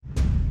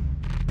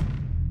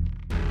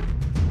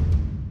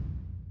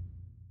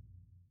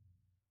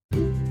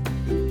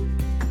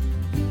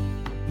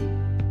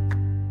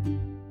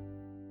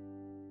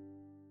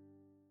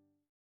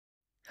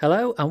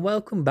Hello and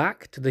welcome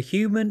back to the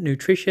Human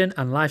Nutrition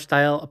and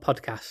Lifestyle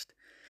podcast.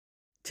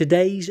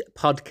 Today's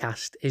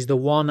podcast is the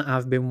one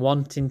I've been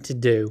wanting to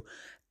do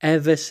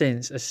ever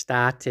since I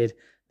started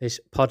this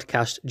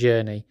podcast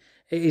journey.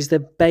 It is the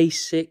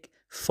basic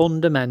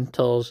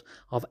fundamentals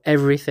of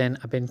everything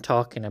I've been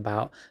talking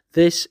about.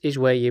 This is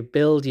where you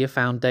build your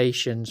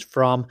foundations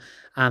from,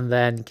 and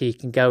then you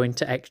can go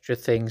into extra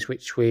things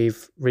which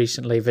we've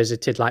recently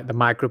visited, like the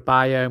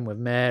microbiome with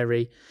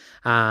Mary,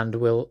 and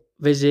we'll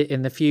visit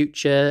in the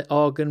future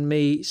organ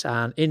meats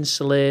and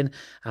insulin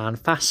and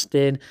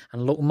fasting,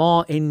 and look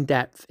more in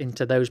depth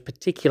into those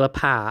particular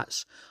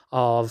parts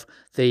of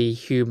the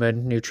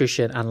human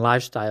nutrition and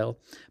lifestyle.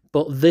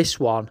 But this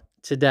one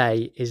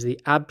today is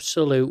the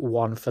absolute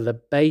one for the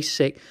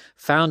basic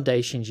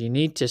foundations you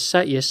need to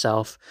set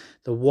yourself,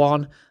 the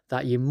one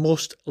that you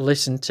must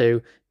listen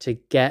to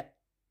get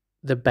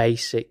the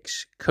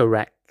basics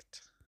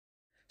correct.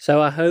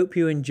 So I hope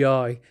you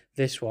enjoy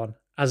this one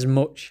as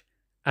much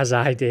as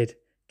I did.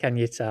 Can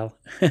you tell?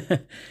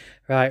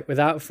 Right,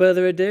 without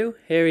further ado,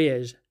 here he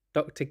is,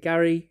 Dr.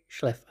 Gary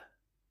Schliffer.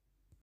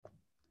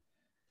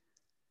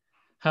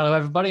 Hello,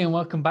 everybody, and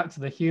welcome back to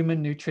the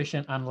Human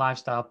Nutrition and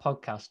Lifestyle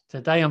podcast.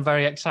 Today, I'm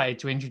very excited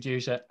to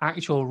introduce an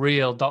actual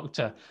real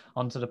doctor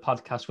onto the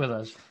podcast with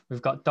us.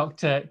 We've got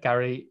Dr.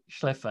 Gary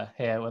Schliffer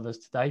here with us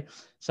today.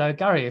 So,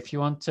 Gary, if you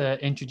want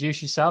to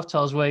introduce yourself,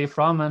 tell us where you're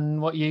from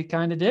and what you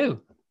kind of do.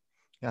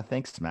 Yeah,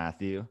 thanks,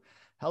 Matthew.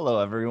 Hello,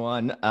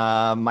 everyone.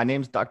 My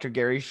name's Dr.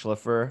 Gary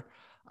Schliffer.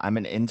 I'm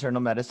an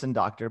internal medicine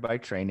doctor by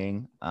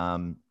training.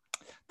 The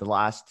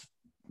last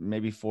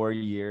maybe 4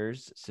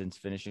 years since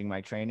finishing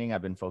my training,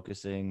 I've been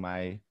focusing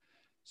my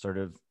sort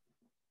of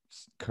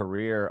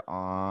career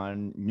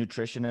on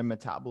nutrition and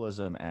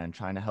metabolism and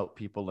trying to help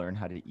people learn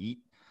how to eat.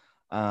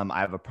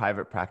 I have a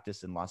private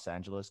practice in Los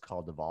Angeles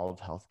called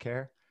Evolve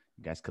Healthcare.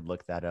 You guys could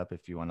look that up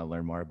if you want to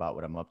learn more about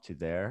what I'm up to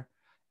there.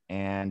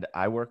 And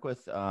I work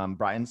with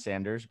Brian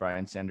Sanders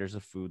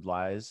of Food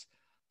Lies.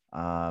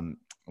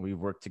 We've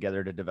worked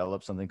together to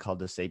develop something called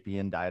the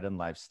Sapien Diet and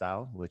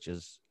Lifestyle, which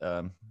is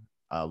a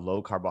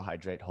low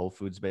carbohydrate, whole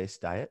foods based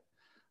diet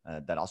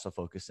that also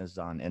focuses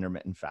on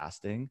intermittent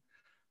fasting.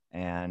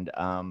 And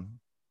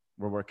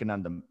we're working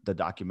on the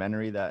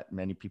documentary that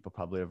many people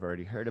probably have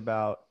already heard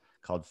about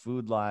called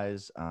Food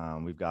Lies.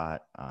 We've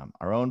got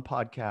our own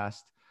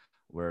podcast.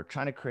 We're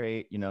trying to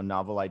create,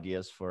 novel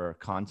ideas for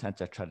content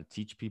to try to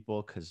teach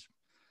people, because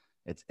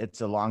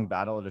it's a long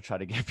battle to try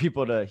to get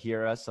people to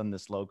hear us on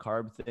this low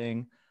carb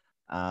thing.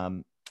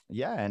 And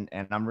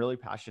I'm really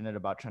passionate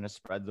about trying to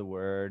spread the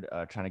word,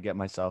 trying to get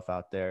myself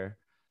out there,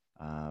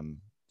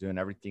 doing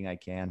everything I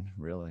can,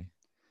 really.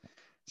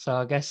 So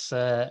I guess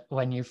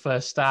when you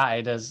first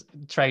started as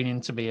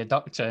training to be a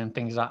doctor and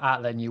things like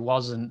that, then you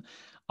wasn't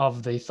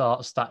of the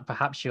thoughts that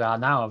perhaps you are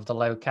now of the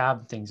low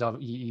carb things.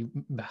 You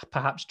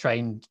perhaps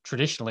trained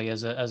traditionally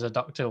as a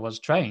doctor was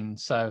trained.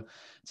 So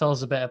tell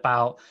us a bit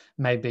about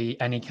maybe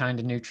any kind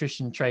of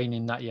nutrition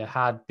training that you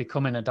had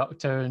becoming a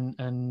doctor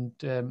and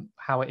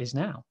how it is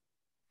now.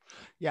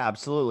 Yeah,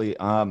 absolutely.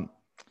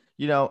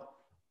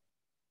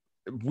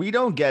 We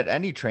don't get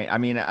any train. I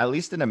mean, at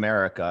least in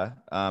America,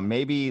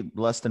 maybe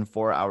less than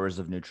 4 hours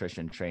of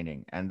nutrition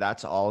training. And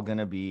that's all going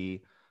to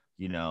be,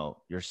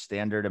 your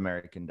standard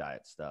American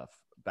diet stuff.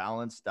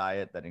 Balanced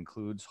diet that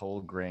includes whole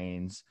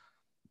grains.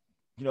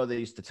 They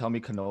used to tell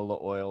me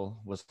canola oil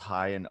was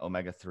high in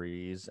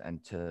omega-3s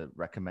and to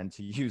recommend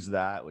to use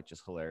that, which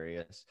is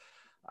hilarious.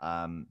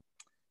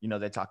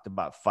 They talked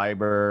about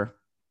fiber.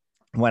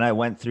 When I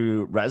went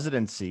through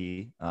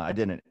residency, I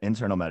did an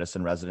internal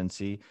medicine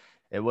residency.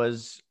 It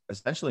was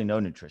essentially no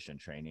nutrition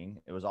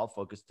training. It was all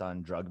focused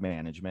on drug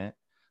management.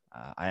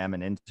 I am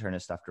an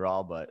internist after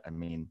all, but I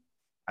mean,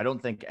 I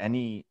don't think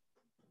any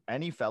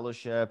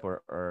fellowship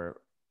or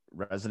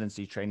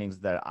residency trainings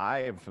that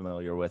I am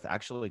familiar with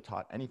actually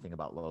taught anything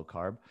about low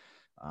carb.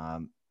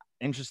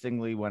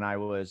 Interestingly, when I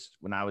was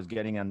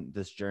getting on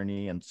this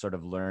journey and sort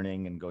of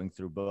learning and going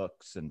through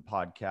books and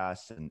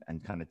podcasts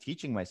and kind of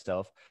teaching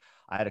myself,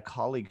 I had a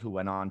colleague who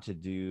went on to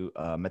do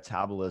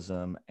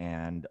metabolism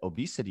and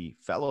obesity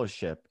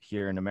fellowship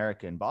here in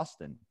America in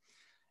Boston.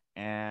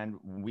 And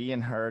we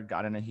and her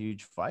got in a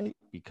huge fight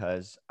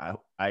because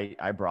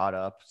I brought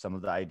up some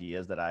of the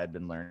ideas that I had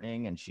been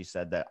learning. And she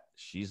said that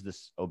she's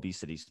this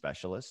obesity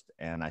specialist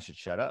and I should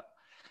shut up.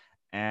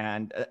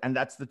 And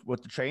that's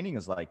what the training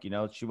is like.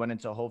 She went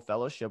into a whole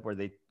fellowship where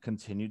they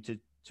continued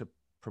to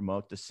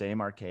promote the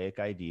same archaic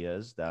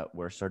ideas that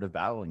we're sort of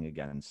battling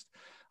against.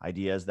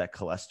 Ideas that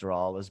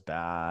cholesterol is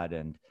bad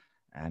and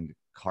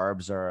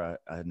carbs are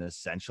an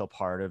essential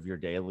part of your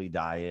daily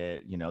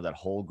diet, that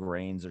whole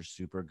grains are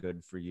super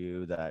good for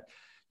you, that,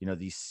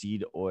 these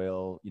seed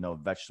oil,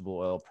 vegetable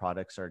oil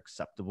products are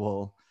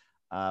acceptable.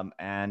 I've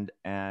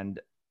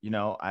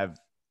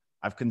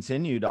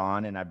continued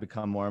on and I've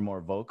become more and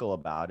more vocal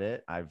about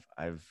it.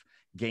 I've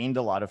gained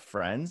a lot of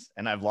friends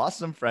and I've lost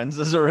some friends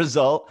as a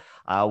result.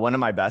 One of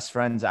my best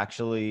friends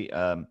actually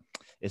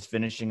is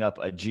finishing up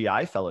a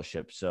GI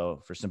fellowship.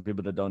 So for some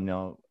people that don't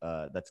know,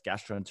 that's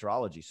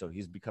gastroenterology. So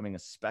he's becoming a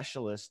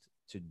specialist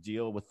to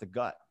deal with the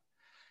gut.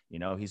 You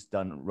know, he's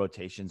done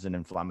rotations in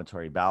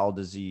inflammatory bowel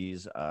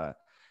disease.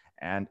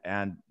 And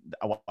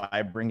why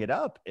I bring it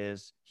up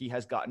is he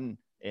has gotten,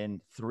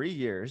 in 3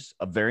 years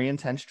of very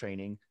intense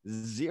training,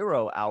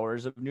 0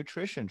 hours of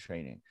nutrition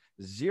training,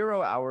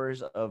 0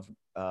 hours of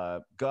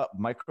gut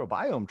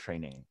microbiome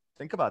training.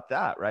 Think about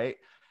that, right?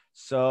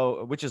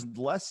 So, which is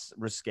less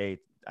risque,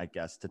 I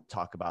guess, to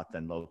talk about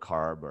than low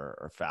carb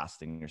or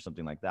fasting or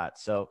something like that.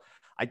 So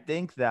I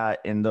think that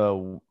in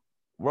the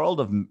world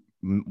of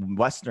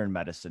Western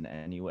medicine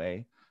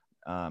anyway,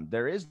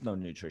 there is no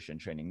nutrition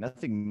training,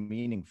 nothing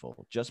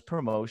meaningful, just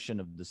promotion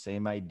of the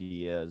same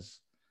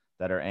ideas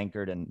that are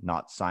anchored in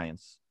not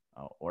science,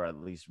 or at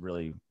least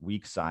really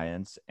weak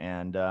science.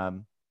 And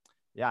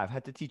yeah, I've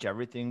had to teach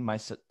everything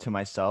to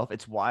myself.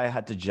 It's why I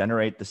had to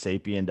generate the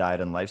Sapien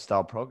Diet and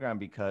Lifestyle program,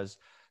 because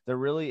there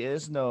really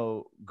is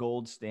no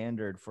gold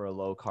standard for a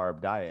low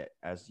carb diet.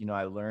 As you know,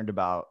 I learned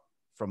about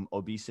from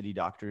obesity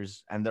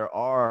doctors, and there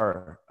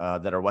are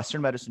that are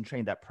Western medicine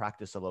trained that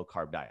practice a low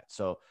carb diet.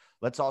 So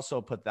let's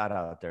also put that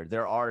out there.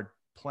 There are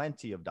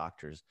plenty of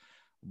doctors,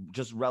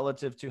 just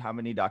relative to how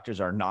many doctors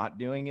are not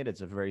doing it.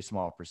 It's a very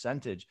small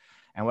percentage.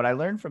 And what I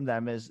learned from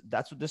them is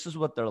this is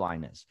what their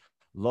line is: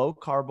 low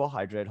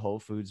carbohydrate, whole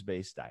foods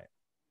based diet,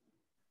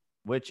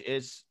 which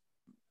is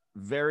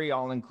very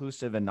all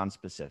inclusive and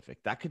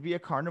non-specific. That could be a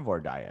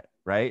carnivore diet,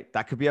 right?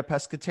 That could be a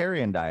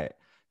pescatarian diet.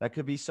 That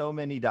could be so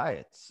many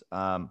diets.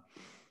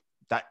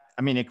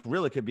 It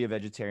really could be a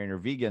vegetarian or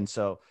vegan.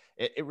 So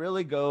it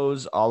really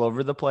goes all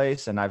over the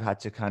place. And I've had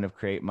to kind of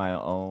create my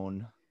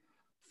own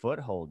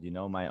foothold,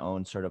 my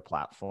own sort of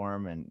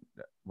platform. And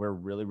we're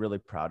really, really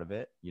proud of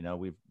it.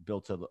 We've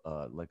built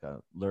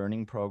a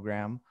learning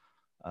program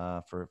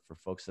for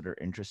folks that are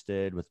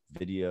interested, with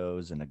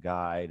videos and a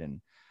guide. And,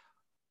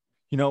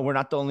 we're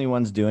not the only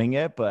ones doing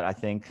it, but I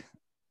think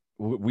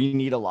we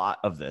need a lot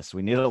of this.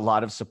 We need a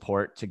lot of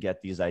support to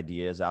get these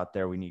ideas out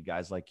there. We need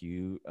guys like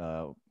you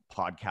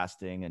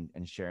podcasting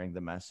and sharing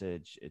the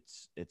message.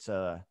 It's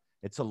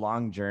a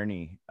long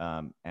journey.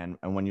 And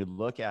when you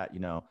look at,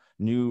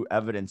 new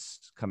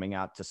evidence coming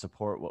out to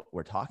support what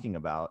we're talking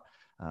about,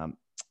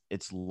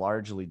 it's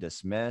largely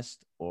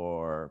dismissed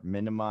or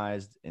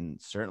minimized,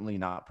 and certainly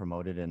not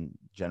promoted in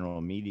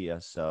general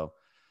media. So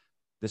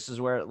this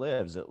is where it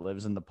lives. It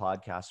lives in the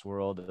podcast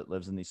world. It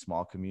lives in these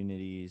small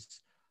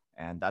communities,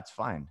 and that's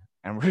fine.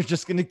 And we're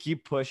just going to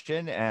keep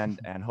pushing,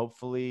 and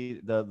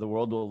hopefully the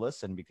world will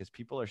listen, because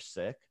people are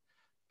sick.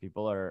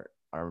 People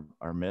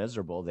are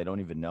miserable. They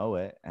don't even know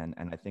it. And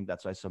I think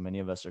that's why so many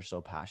of us are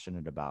so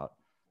passionate about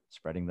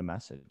spreading the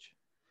message.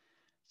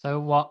 So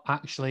what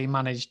actually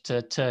managed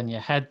to turn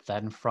your head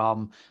then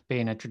from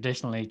being a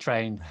traditionally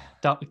trained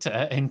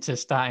doctor into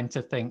starting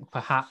to think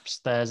perhaps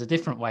there's a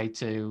different way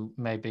to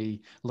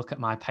maybe look at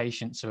my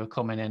patients who are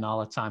coming in all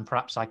the time?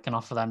 Perhaps I can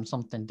offer them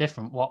something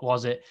different. What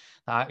was it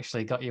that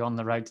actually got you on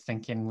the road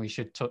thinking we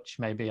should touch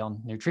maybe on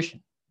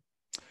nutrition?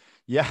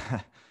 Yeah,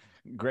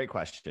 great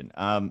question.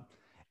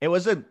 It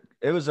was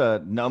a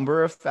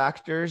number of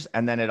factors,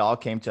 and then it all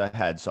came to a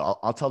head. So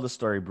I'll tell the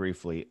story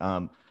briefly.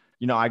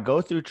 I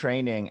go through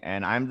training,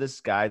 and I'm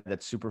this guy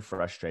that's super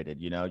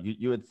frustrated.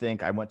 You would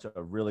think I went to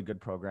a really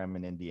good program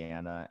in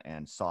Indiana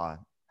and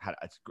had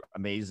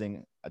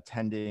amazing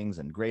attendings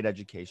and great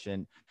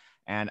education.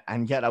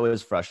 And yet I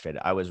was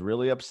frustrated. I was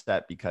really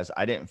upset because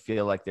I didn't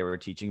feel like they were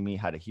teaching me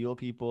how to heal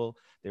people.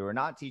 They were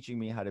not teaching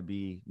me how to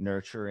be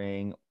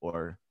nurturing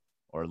or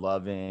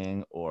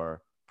loving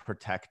or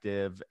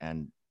protective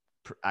and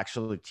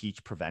actually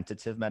teach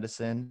preventative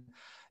medicine.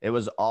 It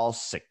was all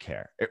sick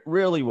care. It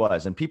really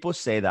was. And people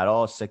say that,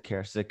 oh, sick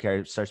care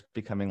starts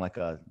becoming like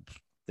a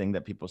thing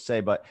that people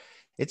say, but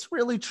it's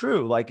really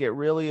true. Like, it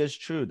really is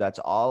true. That's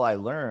all I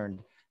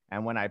learned.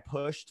 And when I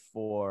pushed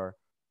for,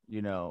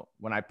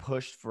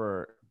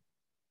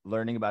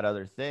 learning about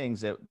other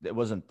things, it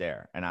wasn't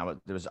there. And I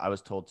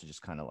was told to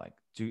just kind of like,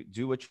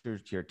 do what you're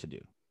here to do.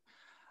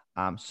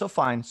 So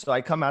fine. So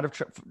I come out of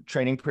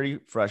training pretty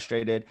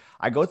frustrated.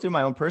 I go through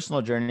my own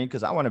personal journey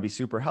because I want to be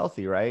super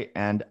healthy, right?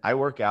 And I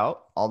work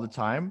out all the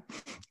time.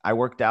 I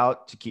worked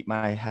out to keep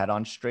my head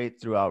on straight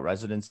throughout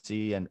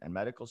residency and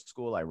medical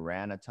school. I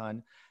ran a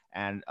ton.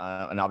 And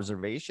an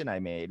observation I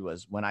made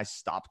was, when I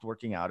stopped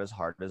working out as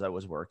hard as I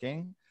was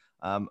working,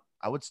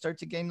 I would start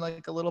to gain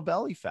like a little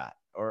belly fat,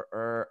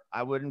 or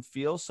I wouldn't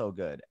feel so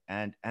good.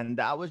 And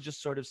that was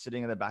just sort of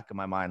sitting in the back of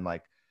my mind,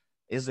 like,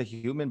 is the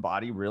human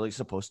body really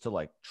supposed to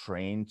like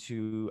train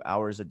 2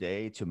 hours a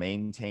day to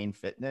maintain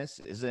fitness?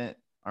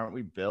 Aren't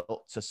we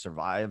built to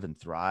survive and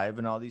thrive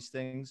and all these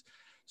things?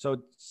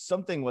 So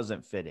something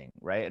wasn't fitting,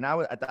 right? And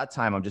at that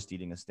time, I'm just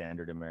eating a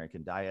standard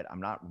American diet.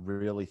 I'm not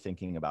really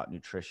thinking about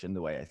nutrition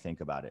the way I think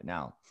about it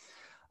now.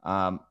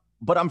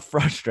 But I'm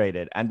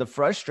frustrated, and the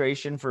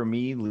frustration for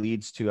me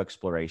leads to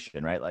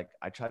exploration, right? Like,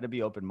 I try to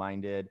be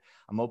open-minded.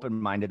 I'm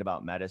open-minded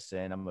about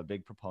medicine. I'm a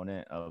big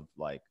proponent of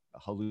like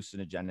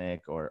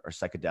hallucinogenic or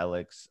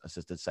psychedelics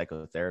assisted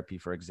psychotherapy,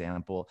 for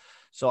example.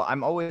 So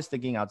I'm always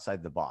thinking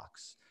outside the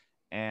box.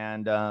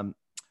 And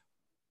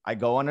I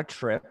go on a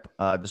trip.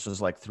 This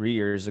was like 3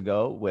 years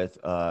ago with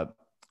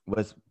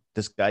with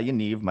this guy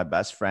Yaniv, my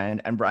best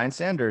friend, and Brian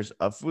Sanders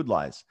of Food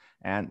Lies.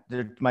 And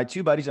they're my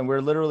two buddies, and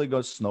we're literally go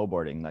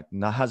snowboarding. Like,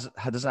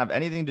 doesn't have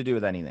anything to do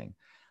with anything.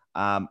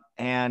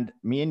 And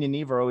me and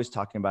Yaniv are always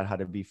talking about how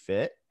to be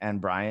fit, and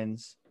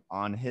Brian's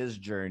on his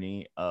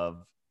journey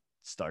of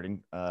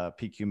starting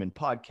Peak Human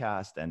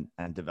podcast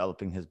and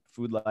developing his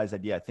Food Lies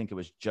idea. I think it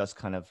was just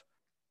kind of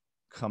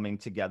coming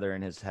together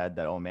in his head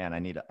that, oh man, I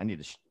need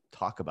to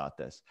talk about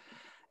this.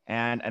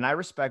 And I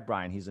respect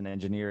Brian. He's an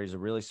engineer. He's a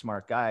really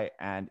smart guy.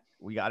 And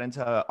we got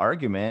into an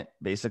argument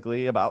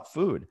basically about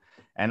food.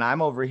 And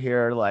I'm over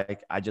here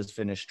like, I just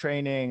finished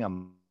training.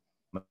 I'm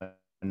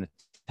an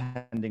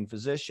attending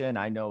physician.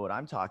 I know what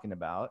I'm talking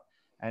about.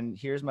 And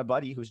here's my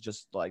buddy who's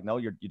just like, no,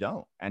 you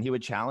don't. And he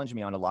would challenge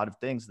me on a lot of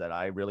things that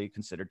I really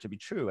considered to be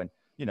true. And,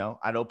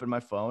 I'd open my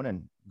phone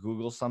and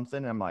Google something.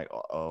 And I'm like,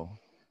 oh,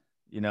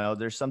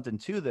 there's something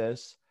to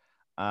this.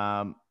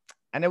 And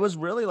it was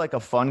really like a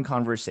fun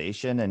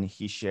conversation. And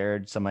he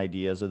shared some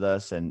ideas with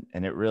us, and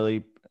it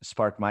really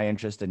sparked my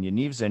interest and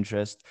Yaniv's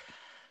interest.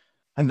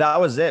 And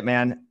that was it,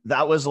 man.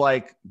 That was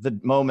like the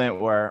moment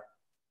where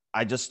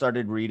I just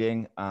started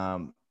reading.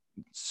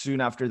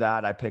 Soon after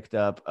that, I picked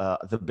up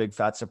A Big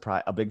Fat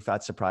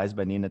Surprise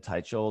by Nina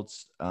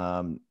Teicholz.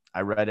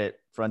 I read it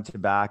front to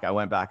back. I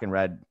went back and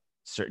read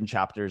certain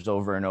chapters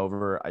over and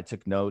over. I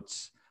took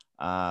notes.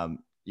 The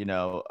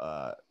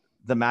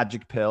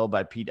Magic Pill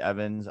by Pete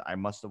Evans. I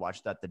must have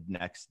watched that the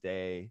next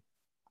day.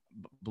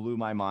 Blew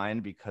my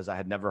mind because I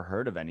had never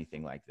heard of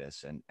anything like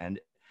this. And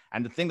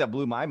the thing that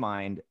blew my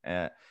mind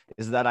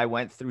is that I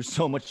went through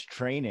so much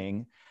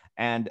training,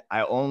 and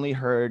I only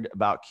heard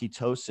about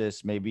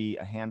ketosis maybe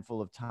a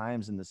handful of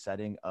times in the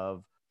setting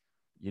of,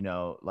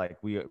 like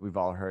we've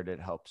all heard it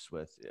helps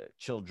with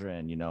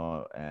children,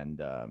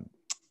 and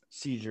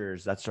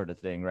seizures, that sort of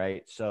thing,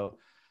 right? So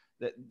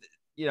that,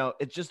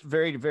 it's just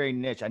very, very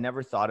niche. I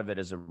never thought of it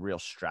as a real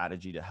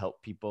strategy to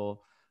help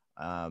people.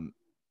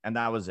 And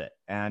that was it.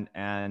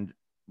 And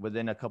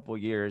within a couple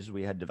of years,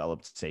 we had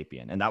developed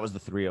Sapien, and that was the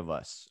three of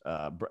us.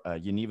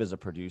 Yaniv is a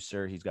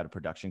producer. He's got a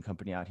production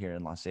company out here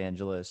in Los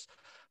Angeles.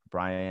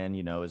 Brian,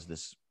 is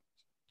this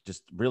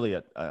just really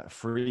a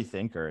free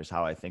thinker is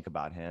how I think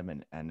about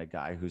him, and a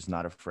guy who's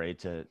not afraid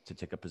to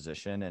take a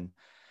position.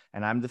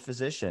 And I'm the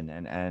physician.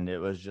 And it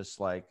was just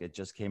like, it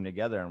just came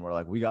together, and we're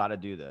like, we got to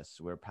do this.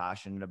 We're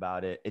passionate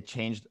about it. It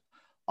changed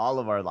all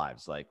of our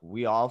lives. Like,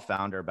 we all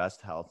found our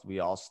best health. We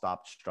all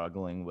stopped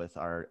struggling with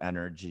our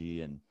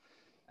energy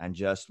and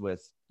just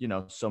with,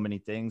 so many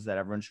things that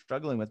everyone's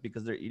struggling with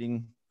because they're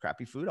eating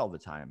crappy food all the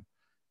time.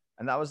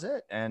 And that was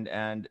it.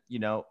 And,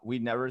 we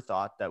never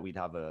thought that we'd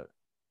have a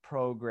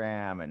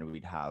program and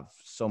we'd have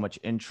so much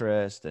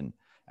interest, and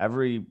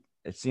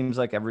it seems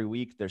like every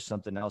week there's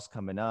something else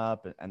coming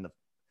up. And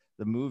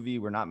the movie,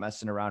 we're not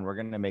messing around. We're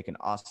going to make an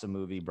awesome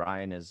movie.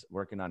 Brian is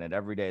working on it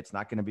every day. It's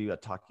not going to be a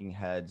talking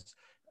heads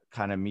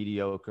kind of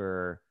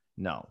mediocre.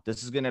 No,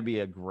 this is going to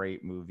be a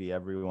great movie,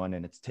 everyone.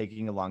 And it's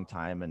taking a long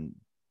time, and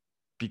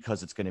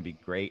because it's going to be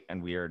great,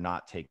 and we are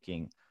not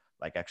taking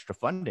like extra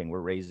funding. We're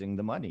raising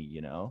the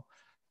money,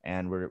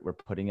 and we're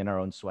putting in our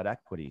own sweat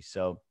equity.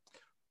 So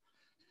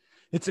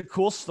it's a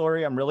cool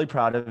story. I'm really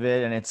proud of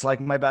it. And it's like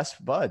my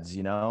best buds,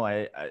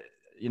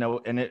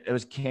 and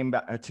it came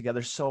back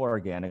together so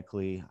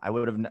organically.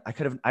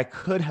 I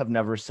could have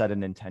never set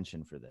an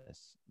intention for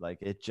this. Like,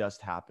 it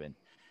just happened.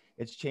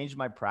 It's changed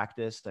my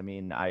practice. I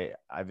mean,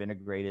 I've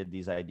integrated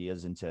these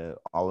ideas into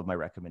all of my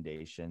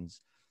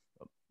recommendations.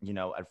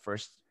 At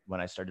first, when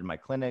I started my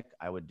clinic,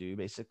 I would do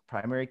basic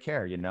primary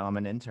care. I'm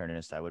an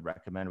internist. I would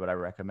recommend what I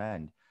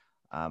recommend.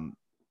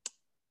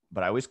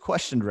 But I always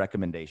questioned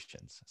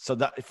recommendations. So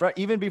that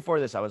even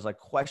before this, I was like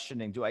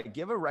questioning, do I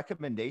give a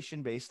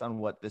recommendation based on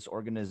what this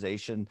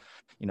organization,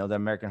 the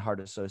American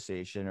Heart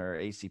Association or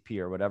ACP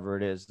or whatever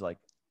it is, like,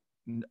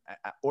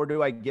 or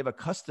do I give a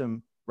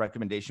custom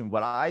recommendation,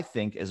 what I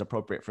think is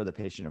appropriate for the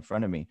patient in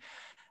front of me?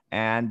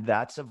 And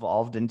that's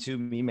evolved into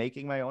me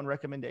making my own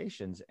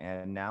recommendations.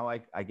 And now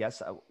I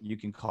guess you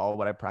can call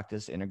what I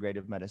practice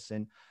integrative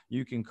medicine.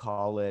 You can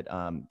call it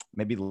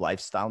maybe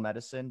lifestyle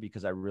medicine,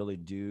 because I really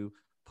do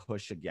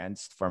push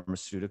against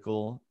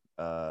pharmaceutical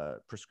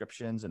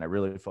prescriptions, and I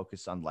really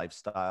focus on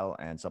lifestyle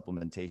and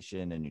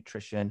supplementation and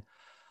nutrition.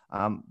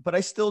 But I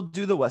still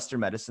do the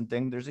Western medicine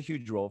thing. There's a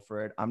huge role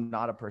for it. I'm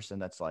not a person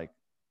that's like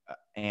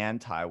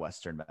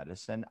anti-Western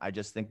medicine. I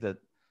just think that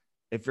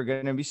if you're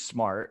going to be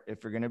smart,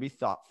 if you're going to be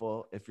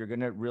thoughtful, if you're going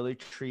to really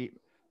treat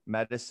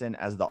medicine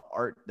as the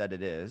art that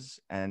it is,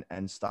 and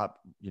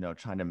stop,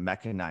 trying to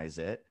mechanize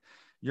it,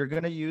 you're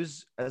going to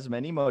use as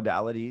many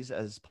modalities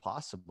as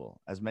possible,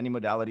 as many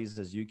modalities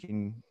as you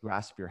can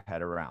grasp your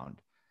head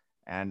around.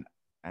 And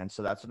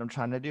so that's what I'm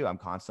trying to do. I'm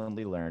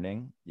constantly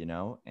learning,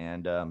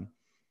 and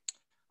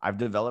I've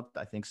developed,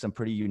 I think, some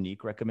pretty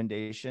unique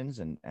recommendations,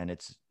 and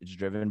it's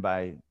driven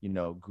by,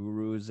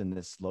 gurus in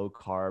this low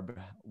carb,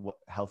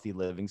 healthy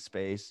living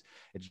space.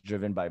 It's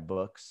driven by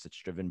books. It's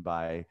driven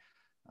by,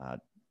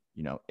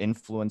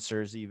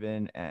 influencers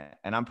even.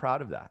 And I'm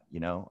proud of that.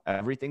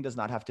 Everything does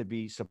not have to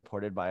be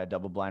supported by a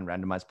double-blind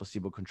randomized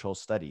placebo-controlled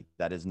study.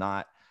 That is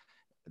not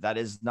that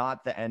is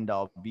not the end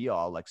all be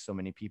all, like so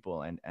many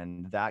people.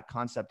 And that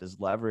concept is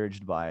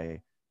leveraged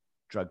by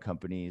drug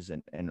companies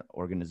and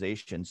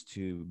organizations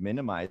to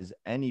minimize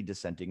any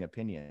dissenting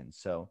opinion.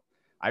 So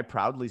I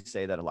proudly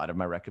say that a lot of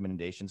my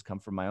recommendations come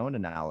from my own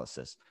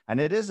analysis, and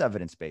it is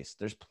evidence-based.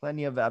 There's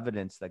plenty of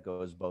evidence that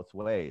goes both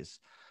ways.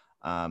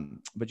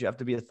 But you have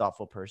to be a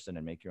thoughtful person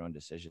and make your own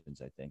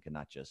decisions, I think, and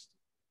not just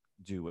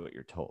do what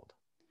you're told.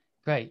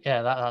 Great.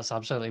 Yeah, that's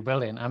absolutely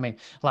brilliant. I mean,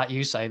 like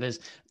you say, there's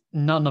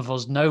none of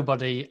us,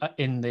 nobody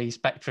in the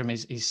spectrum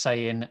is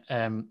saying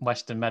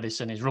Western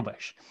medicine is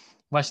rubbish.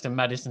 Western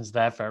medicine's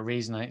there for a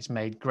reason, and it's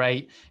made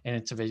great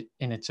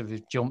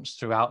innovative jumps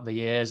throughout the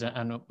years.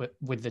 And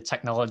with the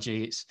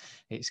technology,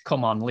 it's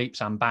come on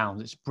leaps and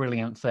bounds. It's a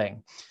brilliant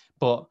thing.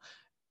 But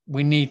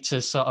we need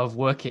to sort of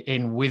work it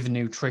in with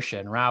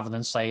nutrition rather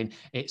than saying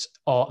it's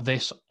or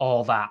this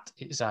or that.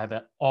 It's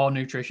either or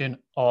nutrition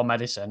or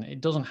medicine. It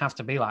doesn't have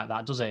to be like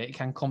that, does it? It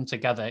can come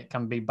together. It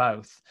can be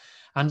both.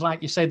 And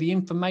like you say, the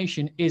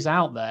information is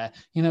out there.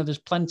 You know, there's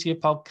plenty of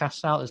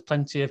podcasts out, there's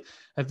plenty of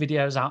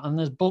videos out, and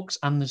there's books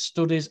and there's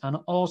studies and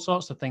all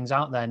sorts of things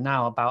out there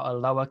now about a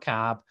lower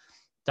carb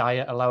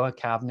diet, a lower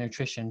carb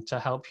nutrition to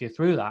help you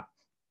through that.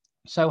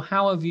 So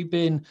how have you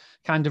been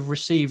kind of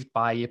received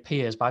by your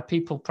peers, by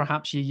people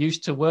perhaps you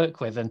used to work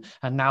with, and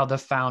now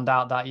they've found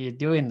out that you're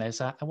doing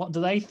this? What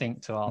do they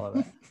think to all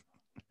of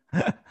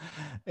it?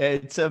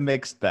 It's a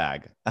mixed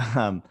bag.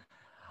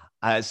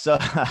 So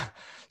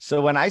so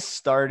when I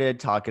started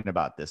talking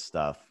about this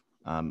stuff,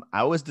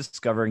 I was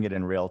discovering it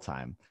in real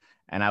time,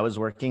 and I was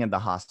working in the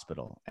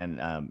hospital,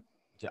 and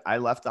I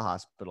left the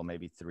hospital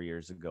maybe 3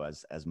 years ago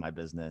as my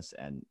business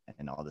and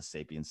all the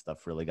Sapien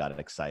stuff really got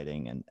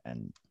exciting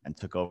and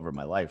took over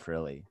my life,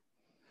 really.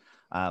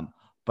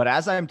 But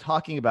as I'm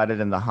talking about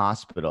it in the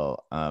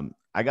hospital,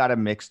 I got a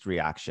mixed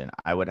reaction.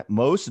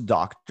 Most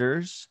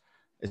doctors,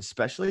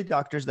 especially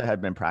doctors that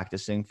had been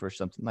practicing for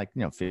something like,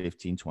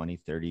 15, 20,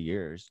 30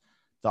 years,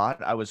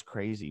 thought I was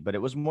crazy. But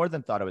it was more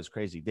than thought I was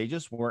crazy. They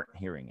just weren't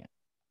hearing it,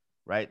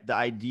 right? The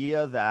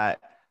idea that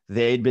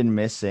they'd been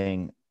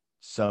missing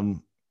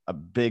a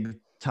big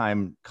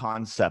time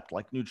concept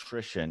like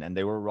nutrition, and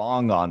they were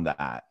wrong on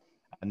that.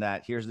 And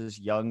that here's this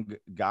young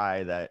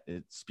guy that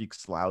it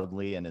speaks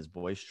loudly and is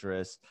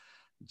boisterous,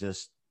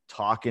 just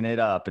talking it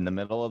up in the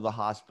middle of the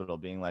hospital,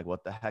 being like,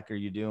 what the heck are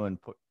you doing?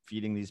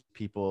 Feeding these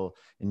people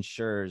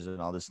Ensures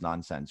and all this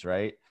nonsense,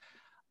 right?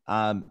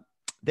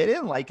 They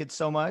didn't like it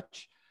so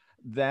much.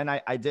 Then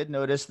I did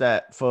notice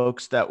that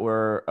folks that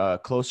were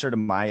closer to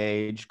my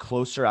age,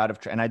 closer out of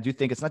and I do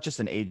think it's not just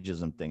an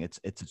ageism thing.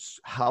 It's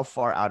how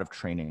far out of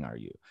training are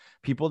you?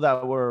 People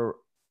that were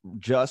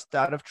just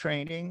out of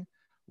training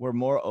were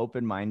more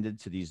open-minded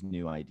to these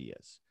new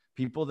ideas.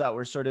 People that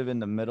were sort of in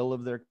the middle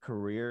of their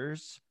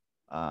careers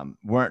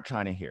weren't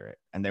trying to hear it,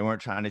 and they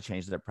weren't trying to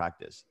change their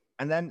practice.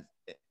 And then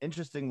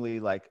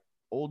interestingly, like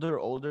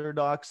older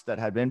docs that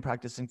had been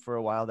practicing for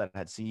a while, that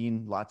had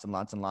seen lots and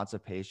lots and lots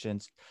of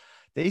patients,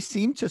 they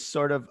seem to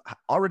sort of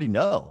already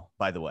know,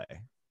 by the way.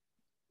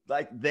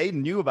 Like they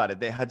knew about it.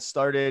 They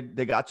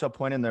got to a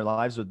point in their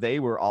lives where they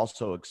were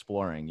also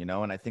exploring, and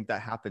I think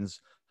that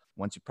happens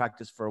once you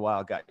practice for a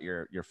while, got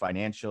your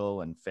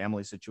financial and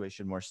family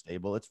situation more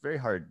stable. It's very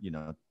hard,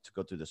 to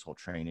go through this whole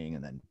training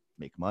and then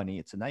make money.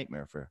 It's a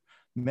nightmare for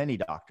many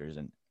doctors,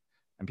 and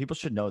people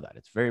should know that.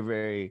 It's very,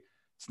 very,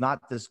 it's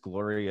not this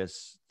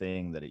glorious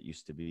thing that it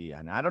used to be.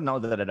 And I don't know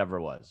that it ever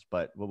was,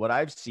 but what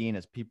I've seen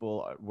is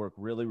people work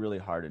really, really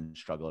hard and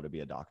struggle to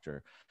be a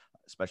doctor,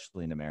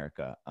 especially in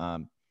America.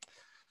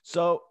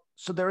 So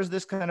there was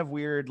this kind of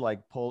weird, like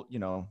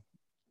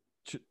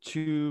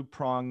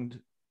two-pronged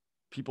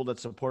people that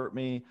support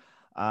me.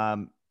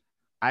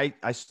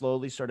 I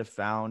slowly sort of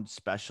found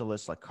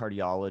specialists like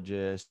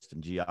cardiologists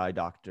and GI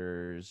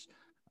doctors,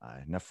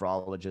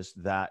 nephrologists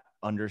that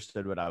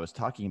understood what I was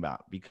talking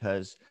about,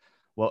 because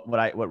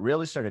what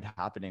really started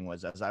happening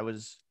was, as I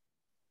was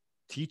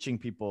teaching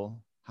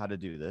people how to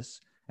do this,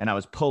 and I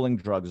was pulling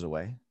drugs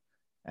away,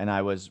 and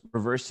I was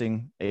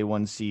reversing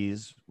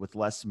A1Cs with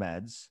less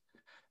meds,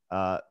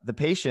 the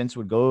patients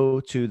would go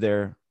to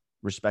their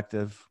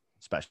respective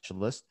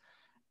specialist,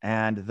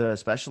 and the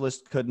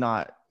specialist could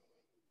not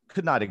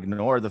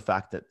ignore the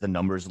fact that the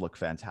numbers look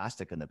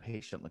fantastic and the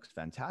patient looks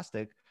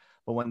fantastic.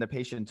 But when the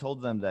patient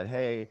told them that,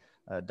 hey,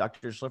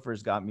 Dr.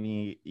 Schliffer's got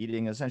me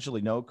eating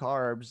essentially no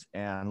carbs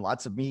and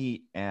lots of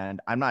meat, and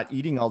I'm not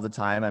eating all the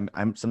time.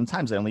 I'm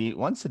sometimes I only eat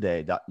once a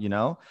day,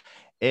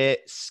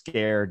 it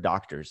scared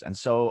doctors. And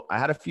so I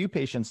had a few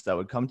patients that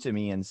would come to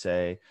me and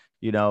say,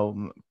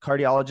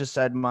 cardiologist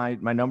said my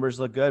numbers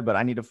look good, but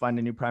I need to find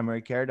a new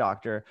primary care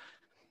doctor.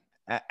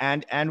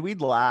 And we'd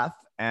laugh,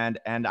 and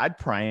I'd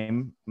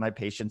prime my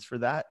patients for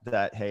that,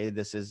 hey,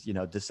 this is,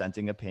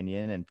 dissenting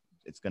opinion, and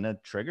it's going to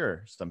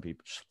trigger some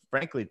people.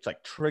 Frankly, it's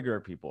like trigger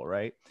people,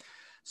 right?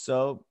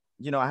 So,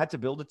 I had to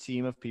build a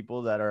team of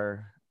people that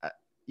are,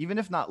 even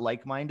if not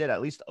like-minded,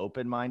 at least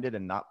open-minded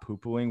and not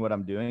poo-pooing what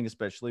I'm doing,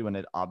 especially when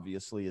it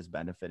obviously is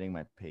benefiting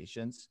my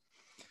patients.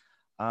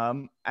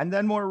 And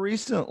then more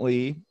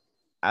recently,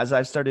 as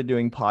I've started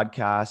doing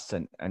podcasts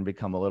and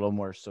become a little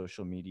more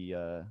social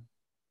media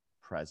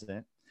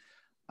present,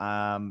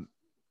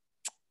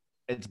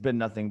 it's been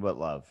nothing but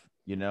love.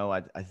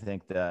 I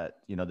think that,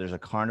 there's a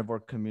carnivore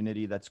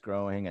community that's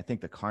growing. I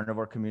think the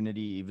carnivore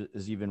community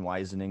is even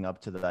wisening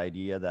up to the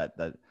idea that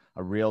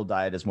a real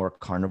diet is more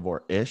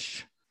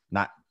carnivore-ish,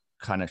 not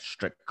kind of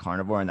strict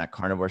carnivore. And that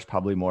carnivore is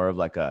probably more of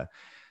like an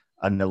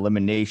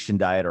elimination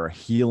diet or a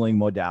healing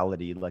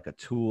modality, like a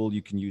tool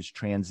you can use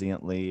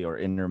transiently or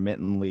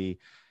intermittently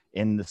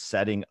in the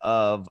setting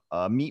of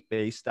a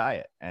meat-based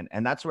diet.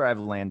 And that's where I've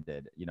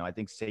landed. I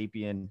think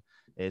Sapien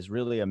is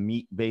really a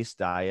meat-based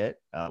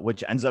diet,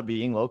 which ends up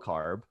being low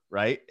carb,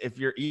 right? If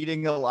you're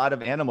eating a lot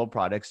of animal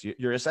products,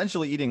 you're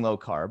essentially eating low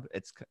carb.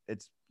 It's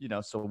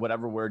so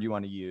whatever word you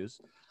want to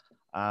use.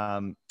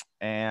 And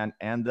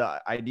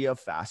the idea of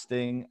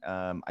fasting,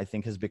 I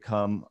think, has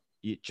become,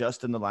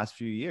 just in the last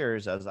few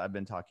years, as I've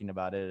been talking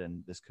about it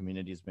and this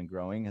community has been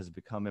growing, has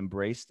become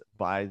embraced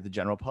by the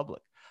general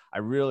public. I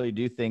really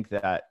do think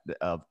that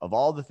of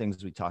all the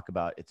things we talk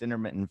about, it's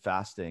intermittent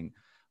fasting,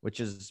 which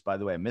is, by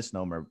the way, a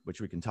misnomer, which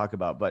we can talk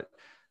about, but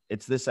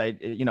it's this, I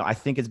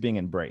think it's being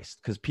embraced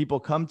because people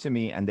come to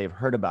me and they've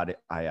heard about it.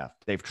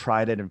 They've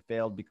tried it and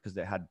failed because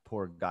they had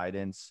poor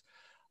guidance.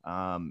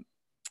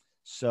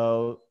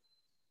 So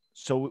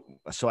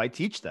I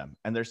teach them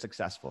and they're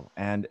successful.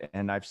 And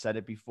I've said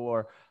it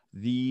before,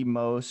 the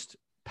most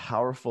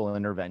powerful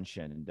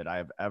intervention that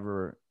I've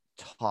ever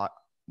taught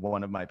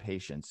one of my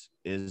patients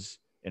is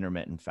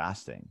intermittent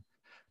fasting,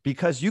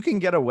 because you can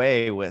get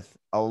away with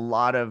a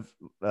lot of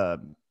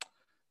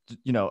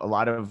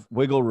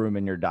wiggle room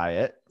in your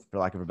diet, for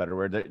lack of a better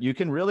word, that you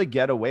can really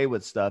get away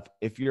with stuff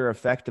if you're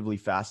effectively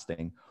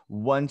fasting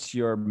once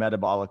you're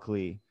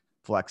metabolically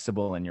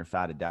flexible and you're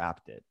fat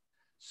adapted.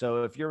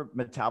 So if your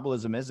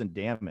metabolism isn't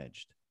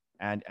damaged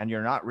and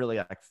you're not really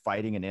like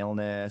fighting an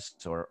illness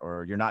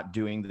or you're not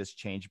doing this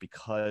change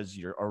because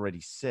you're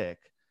already sick,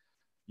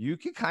 you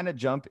can kind of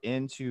jump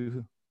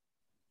into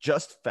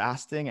just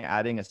fasting,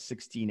 adding a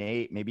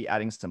 16-8, maybe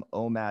adding some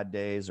OMAD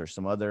days or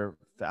some other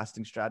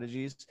fasting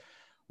strategies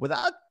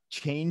without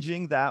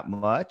changing that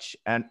much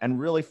and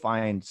really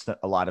find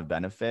a lot of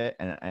benefit.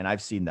 And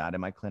I've seen that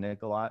in my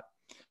clinic a lot.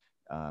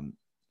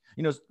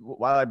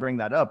 While I bring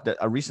that up,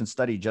 a recent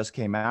study just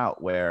came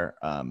out where,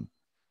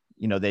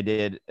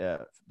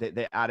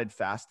 they added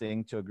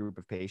fasting to a group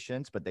of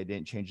patients, but they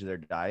didn't change their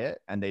diet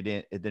and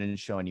it didn't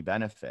show any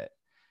benefit.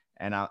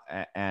 And I've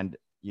heard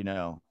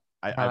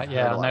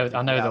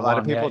a lot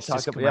of people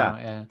talk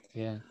about,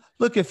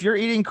 Look, if you're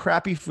eating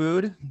crappy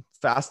food,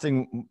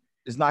 fasting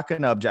is not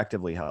going to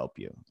objectively help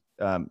you.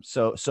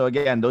 So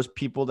again, those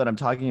people that I'm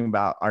talking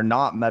about are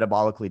not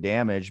metabolically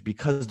damaged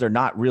because they're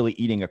not really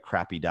eating a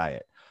crappy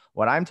diet.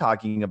 What I'm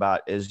talking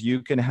about is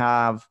you can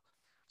have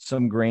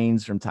some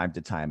grains from time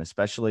to time,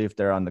 especially if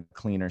they're on the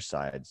cleaner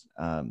sides.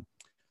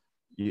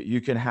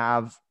 You can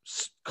have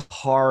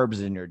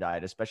carbs in your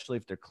diet, especially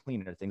if they're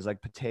cleaner, things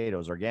like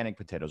potatoes, organic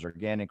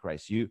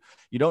rice. You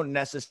don't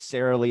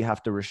necessarily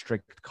have to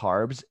restrict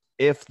carbs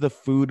if the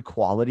food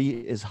quality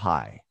is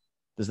high.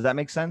 Does that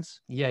make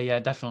sense? Yeah,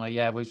 definitely.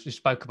 Yeah, we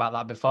spoke about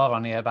that before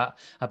on here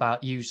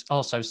about you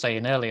also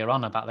saying earlier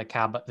on about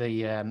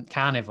the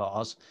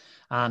carnivores.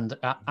 And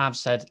I've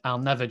said I'll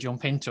never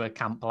jump into a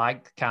camp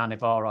like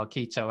carnivore or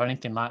keto or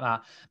anything like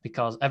that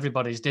because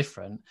everybody's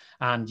different,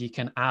 and you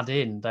can add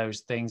in those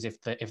things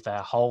if they're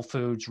whole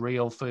foods,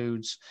 real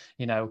foods.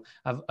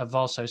 I've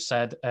also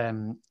said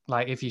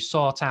like if you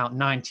sort out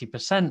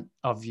 90%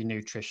 of your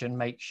nutrition,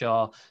 make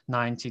sure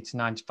 90 to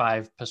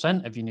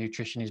 95% of your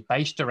nutrition is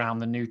based around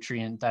the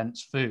nutrient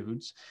dense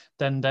foods.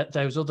 Then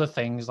those other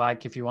things,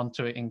 like if you want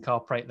to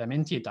incorporate them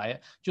into your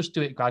diet, just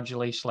do it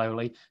gradually,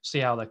 slowly, see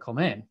how they come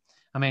in.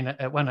 I mean,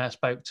 when I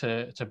spoke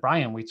to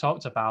Brian, we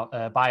talked about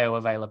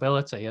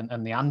bioavailability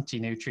and the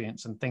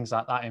anti-nutrients and things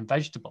like that in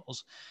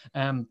vegetables.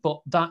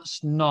 But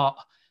that's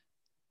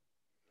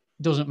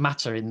doesn't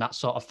matter in that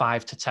sort of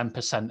 5 to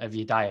 10% of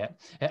your diet.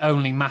 It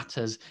only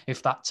matters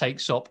if that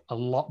takes up a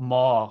lot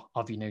more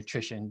of your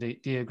nutrition. Do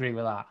you agree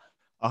with that?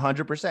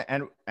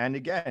 100%. And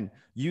again,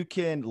 you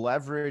can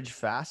leverage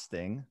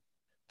fasting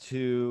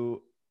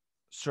to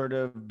sort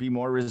of be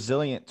more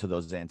resilient to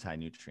those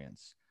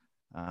anti-nutrients.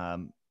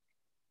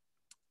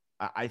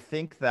 I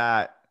think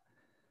that,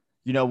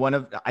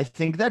 I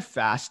think that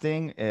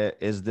fasting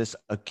is this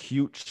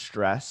acute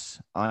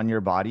stress on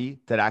your body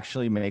that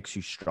actually makes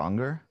you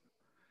stronger.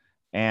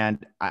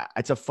 And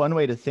it's a fun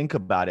way to think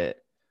about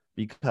it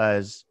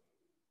because,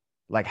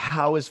 like,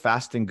 how is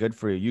fasting good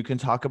for you? You can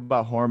talk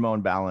about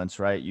hormone balance,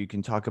 right? You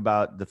can talk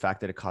about the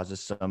fact that it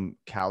causes some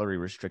calorie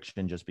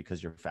restriction just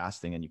because you're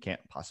fasting and you can't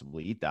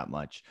possibly eat that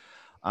much.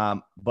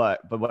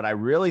 But what I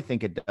really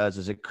think it does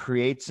is it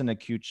creates an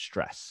acute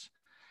stress.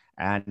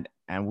 And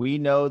we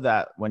know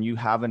that when you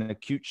have an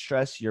acute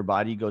stress, your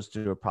body goes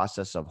through a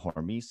process of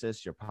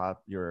hormesis.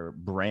 Your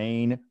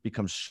brain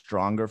becomes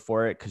stronger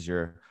for it because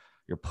you're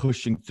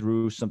pushing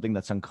through something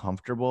that's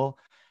uncomfortable.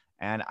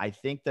 And I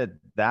think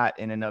that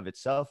in and of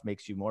itself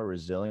makes you more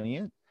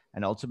resilient.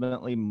 and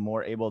ultimately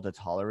more able to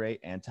tolerate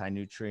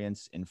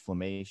anti-nutrients,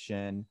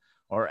 inflammation,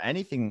 or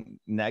anything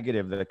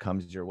negative that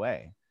comes your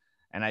way.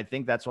 And I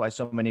think that's why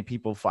so many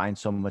people find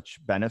so much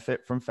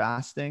benefit from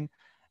fasting.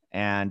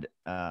 And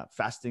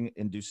fasting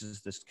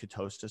induces this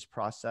ketosis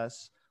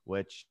process,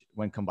 which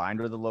when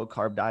combined with a low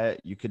carb diet,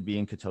 you could be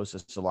in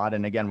ketosis a lot.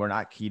 And again, we're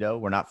not keto.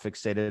 We're not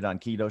fixated on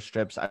keto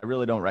strips. I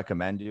really don't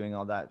recommend doing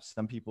all that.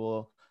 Some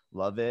people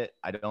love it.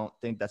 I don't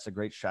think that's a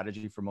great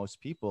strategy for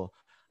most people.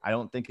 I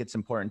don't think it's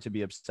important to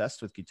be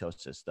obsessed with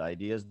ketosis. The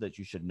idea is that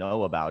you should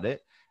know about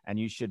it and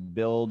you should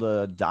build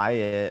a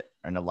diet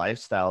and a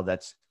lifestyle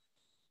that's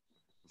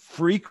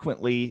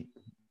frequently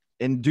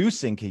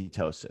inducing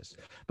ketosis.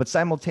 But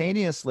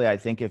simultaneously, I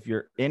think if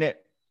you're in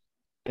it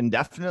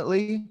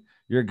indefinitely,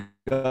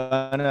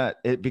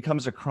 it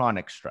becomes a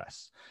chronic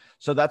stress.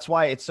 So that's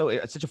why it's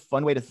such a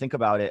fun way to think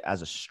about it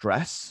as a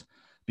stress,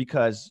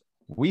 because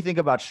we think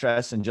about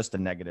stress in just a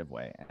negative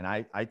way. And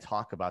I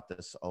talk about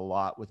this a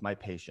lot with my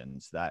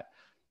patients, that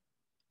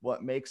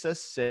what makes us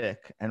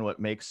sick and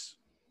what the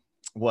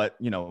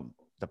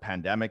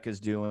pandemic is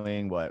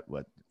doing, what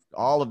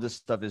all of this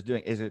stuff is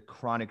doing, is a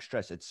chronic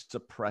stress. It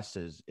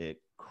suppresses,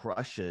 it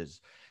crushes,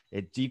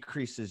 it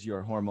decreases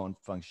your hormone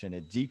function,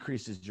 it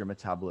decreases your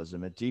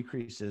metabolism, it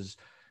decreases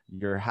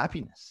your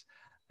happiness.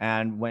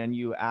 And when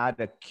you add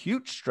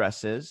acute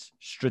stresses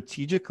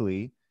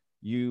strategically,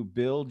 you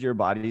build your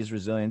body's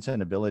resilience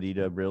and ability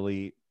to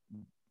really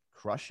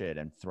crush it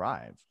and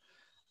thrive.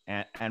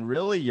 And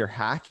really, you're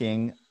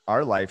hacking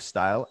our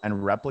lifestyle and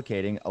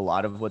replicating a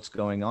lot of what's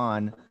going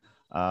on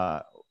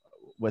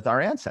with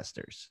our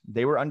ancestors.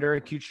 They were under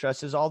acute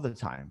stresses all the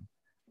time.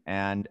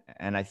 And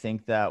I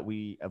think that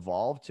we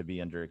evolved to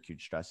be under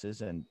acute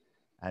stresses, and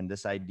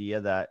this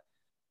idea that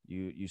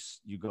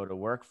you go to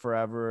work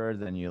forever,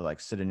 then you like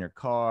sit in your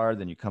car,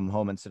 then you come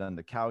home and sit on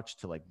the couch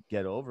to like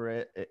get over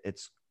it.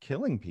 It's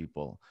killing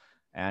people.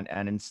 And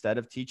instead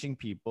of teaching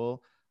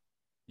people,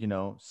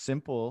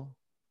 simple,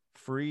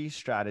 free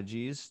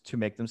strategies to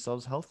make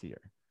themselves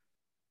healthier.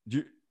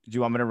 Do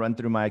you want me to run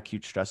through my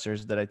acute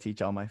stressors that I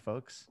teach all my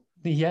folks?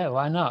 Yeah,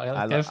 why not?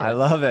 I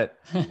love it.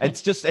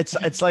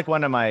 It's like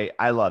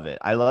I love it.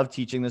 I love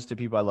teaching this to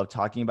people. I love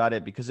talking about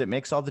it because it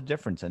makes all the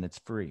difference and it's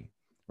free,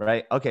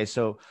 right? Okay.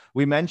 So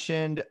we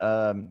mentioned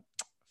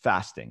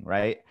fasting,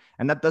 right?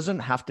 And that doesn't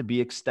have to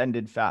be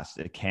extended fast.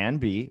 It can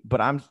be,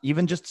 but I'm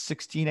even just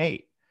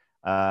 16/8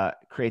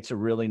 creates a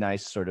really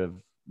nice sort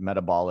of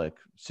metabolic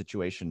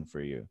situation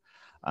for you.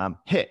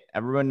 HIIT,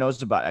 everyone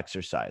knows about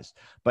exercise,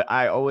 but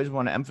I always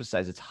want to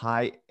emphasize it's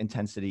high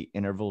intensity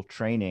interval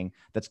training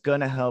that's going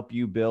to help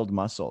you build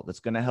muscle,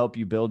 that's going to help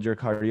you build your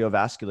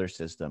cardiovascular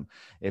system.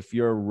 If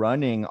you're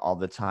running all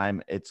the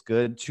time, it's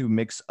good to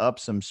mix up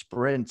some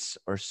sprints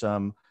or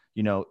some,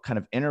 kind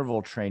of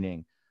interval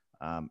training.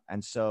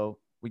 And so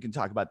we can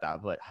talk about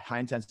that, but high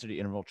intensity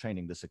interval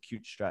training, this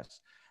acute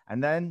stress.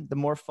 And then the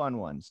more fun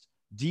ones,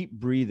 deep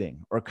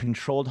breathing or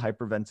controlled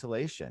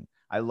hyperventilation.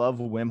 I love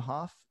Wim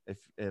Hof.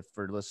 If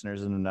for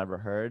listeners who have never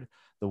heard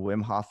the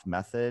Wim Hof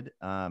method,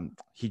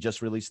 he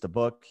just released a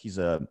book. He's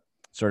a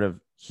sort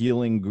of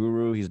healing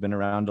guru. He's been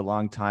around a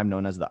long time,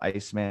 known as the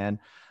Iceman.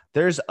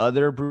 There's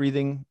other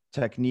breathing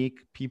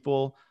technique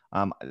people.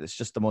 It's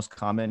just the most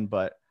common,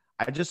 but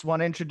I just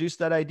want to introduce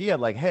that idea.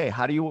 Like, hey,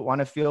 how do you want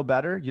to feel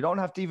better? You don't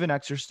have to even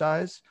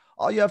exercise.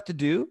 All you have to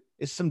do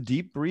is some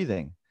deep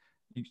breathing.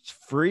 It's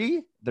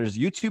free. There's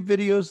YouTube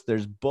videos,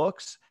 there's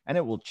books, and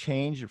it will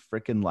change your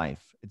freaking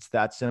life. It's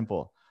that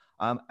simple.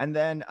 And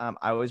then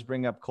I always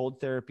bring up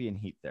cold therapy and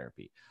heat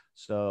therapy.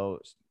 So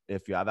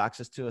if you have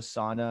access to a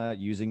sauna,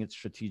 using it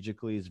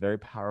strategically is very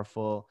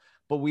powerful.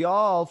 But we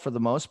all, for the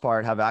most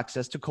part, have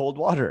access to cold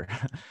water.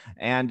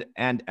 and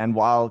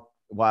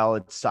while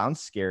it sounds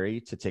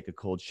scary to take a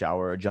cold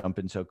shower or jump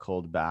into a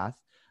cold bath,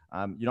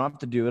 you don't have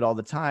to do it all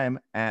the time.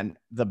 And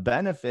the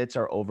benefits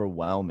are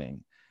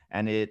overwhelming.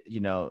 And it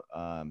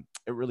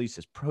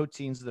releases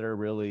proteins that are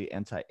really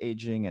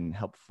anti-aging and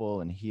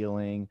helpful and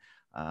healing.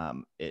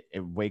 It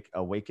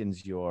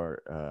awakens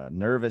your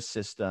nervous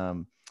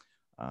system.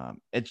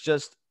 It's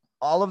just,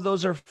 all of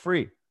those are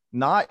free.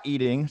 Not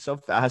eating, so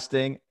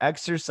fasting,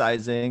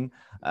 exercising,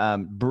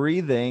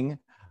 breathing,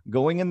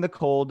 going in the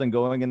cold and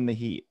going in the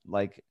heat.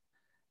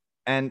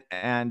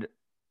 And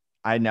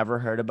I never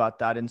heard about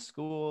that in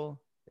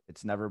school.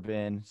 It's never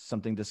been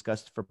something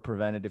discussed for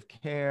preventative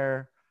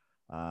care.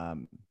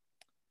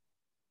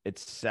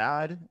 It's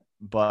sad,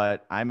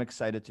 but I'm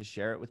excited to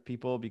share it with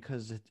people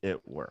because it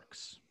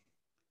works.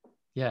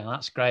 Yeah,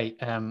 that's great.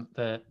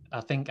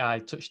 I think I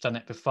touched on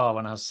it before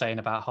when I was saying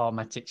about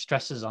hormetic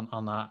stresses on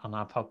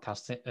our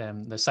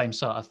podcast. The same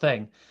sort of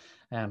thing,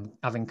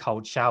 having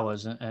cold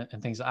showers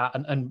and things like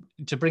that. And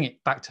to bring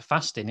it back to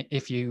fasting,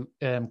 if you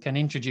can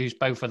introduce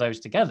both of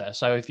those together.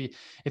 So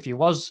if you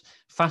was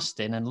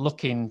fasting and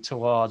looking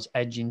towards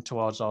edging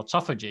towards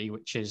autophagy,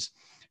 which is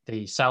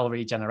the cell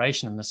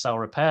regeneration and the cell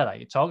repair that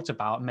you talked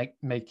about,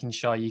 making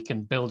sure you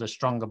can build a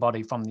stronger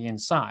body from the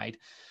inside.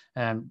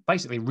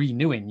 basically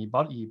renewing your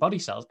body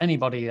cells.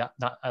 Anybody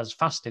that has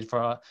fasted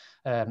for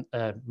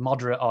a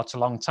moderate or to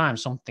long time,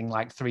 something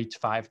like 3 to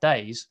 5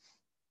 days,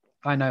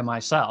 I know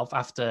myself,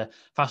 after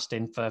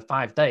fasting for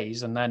 5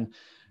 days and then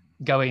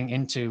going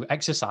into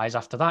exercise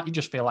after that, you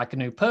just feel like a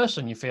new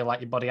person. You feel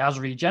like your body has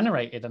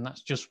regenerated, and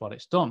that's just what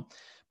it's done.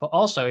 But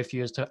also, if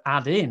you was to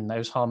add in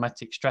those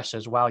hormetic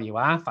stressors while you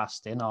are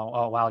fasting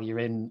or while you're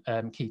in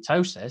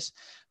ketosis,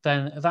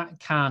 then that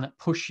can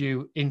push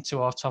you into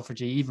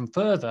autophagy even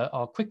further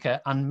or quicker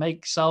and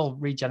make cell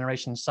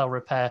regeneration, cell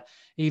repair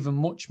even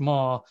much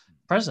more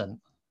present.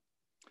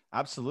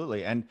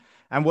 Absolutely. And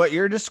what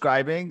you're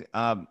describing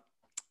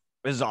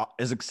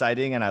is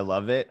exciting, and I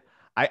love it.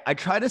 I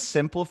try to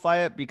simplify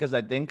it because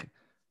I think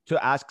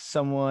to ask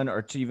someone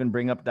or to even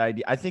bring up the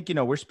idea, I think,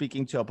 we're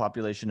speaking to a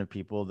population of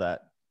people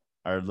that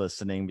are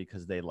listening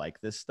because they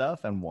like this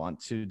stuff and want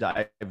to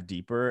dive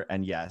deeper.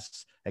 And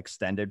yes,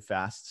 extended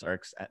fasts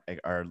are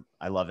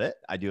I love it.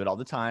 I do it all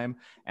the time.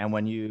 And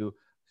when you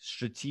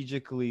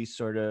strategically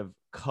sort of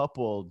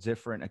couple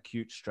different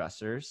acute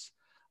stressors,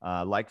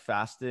 like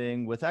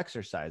fasting with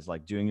exercise,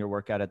 like doing your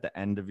workout at the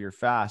end of your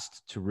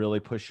fast to really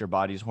push your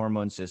body's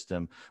hormone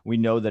system. We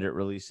know that it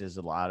releases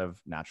a lot of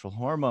natural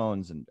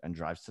hormones and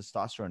drives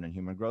testosterone and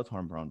human growth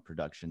hormone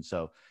production.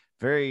 So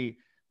very,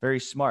 very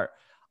smart.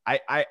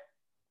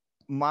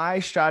 My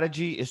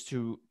strategy is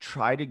to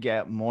try to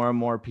get more and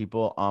more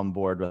people on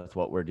board with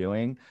what we're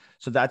doing.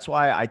 So that's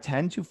why I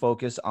tend to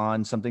focus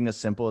on something as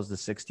simple as the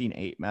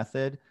 16-8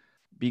 method,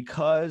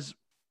 because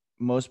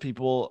most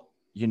people,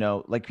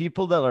 like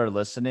people that are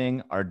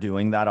listening are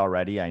doing that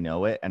already. I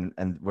know it. And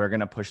we're going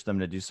to push them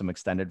to do some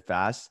extended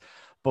fasts.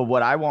 But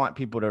what I want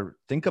people to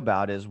think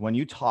about is when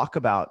you talk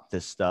about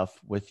this stuff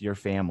with your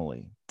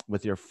family,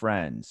 with your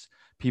friends,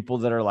 people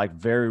that are like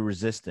very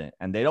resistant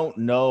and they don't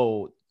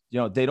know,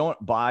 they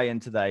don't buy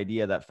into the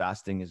idea that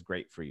fasting is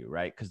great for you,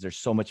 right? Because there's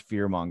so much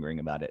fear mongering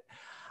about it.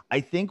 I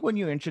think when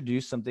you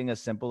introduce something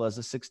as simple as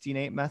a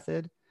 16-8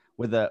 method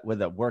with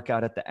a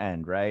workout at the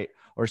end, right?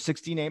 Or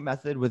 16-8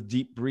 method with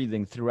deep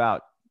breathing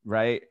throughout,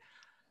 right?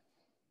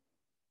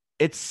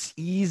 It's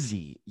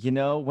easy.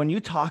 When you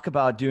talk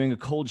about doing a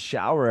cold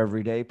shower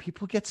every day,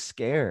 people get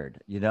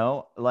scared,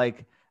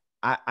 like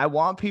I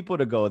want people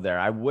to go there.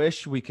 I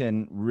wish we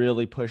can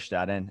really push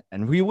that in,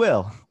 and we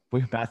will.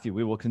 Matthew,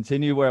 we will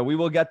continue where we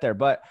will get there.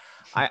 But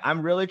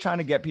I'm really trying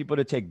to get people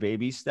to take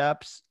baby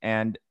steps.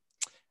 And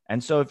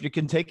so if you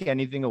can take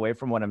anything away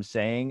from what I'm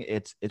saying,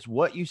 it's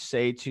what you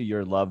say to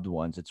your loved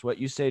ones. It's what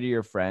you say to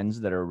your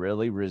friends that are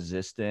really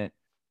resistant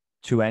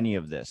to any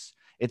of this.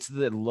 It's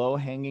the low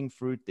hanging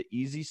fruit, the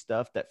easy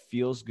stuff that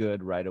feels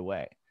good right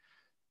away.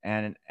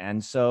 And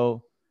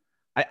so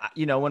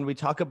when we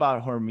talk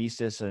about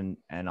hormesis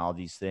and all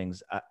these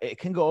things, it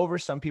can go over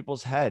some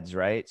people's heads,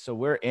 right? So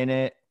we're in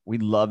it. We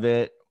love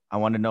it. I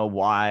want to know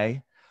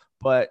why.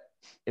 But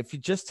if you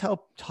just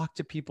talk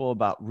to people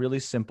about really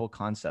simple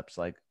concepts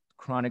like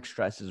chronic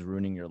stress is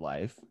ruining your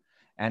life,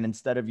 and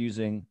instead of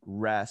using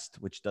rest,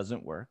 which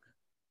doesn't work,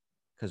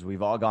 because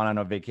we've all gone on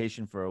a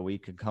vacation for a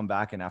week and come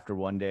back, and after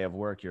one day of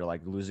work, you're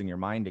like losing your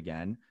mind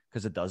again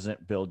because it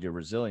doesn't build your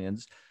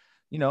resilience.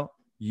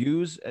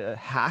 Use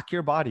hack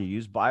your body,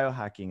 use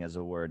biohacking as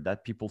a word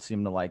that people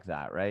seem to like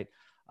that, right?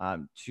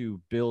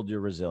 To build your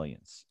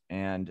resilience.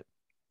 And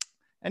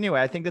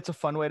anyway, I think that's a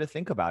fun way to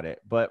think about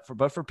it. But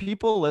for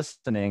people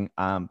listening,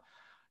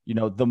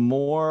 the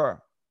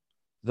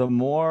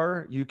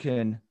more you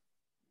can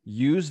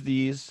use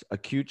these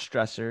acute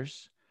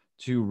stressors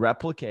to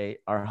replicate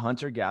our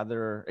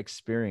hunter-gatherer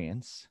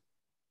experience,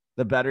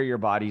 the better your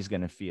body's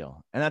going to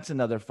feel. And that's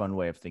another fun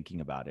way of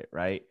thinking about it,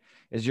 right?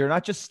 Is you're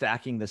not just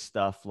stacking this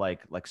stuff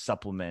like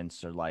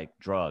supplements or like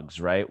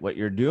drugs, right? What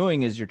you're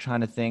doing is you're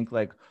trying to think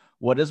like,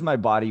 what does my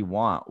body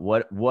want?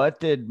 What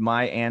did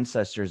my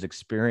ancestors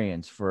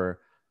experience for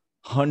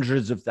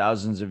hundreds of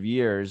thousands of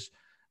years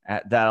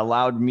that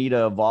allowed me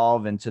to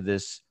evolve into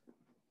this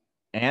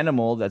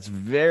animal that's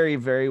very,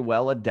 very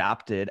well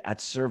adapted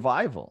at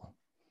survival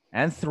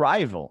and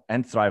thrival.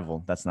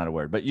 That's not a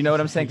word, but you know what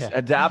I'm saying? Yeah.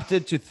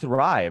 Adapted to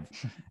thrive.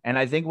 And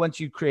I think once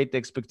you create the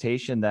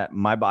expectation that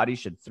my body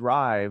should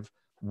thrive,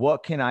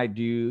 what can I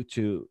do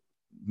to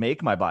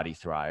make my body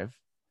thrive?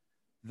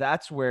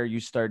 That's where you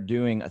start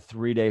doing a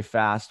 3-day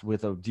fast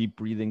with a deep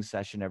breathing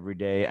session every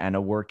day and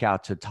a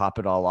workout to top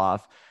it all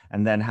off,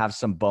 and then have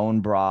some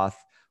bone broth,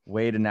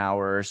 wait an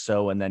hour or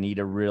so, and then eat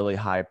a really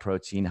high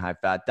protein, high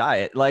fat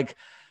diet. Like,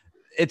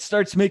 it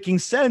starts making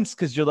sense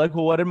because you're like,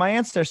 well, what did my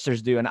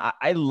ancestors do? And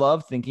I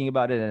love thinking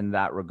about it in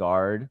that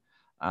regard,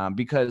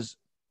 because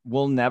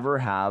we'll never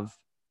have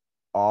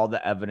all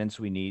the evidence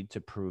we need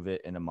to prove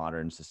it in a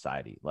modern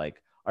society. Like,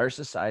 our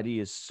society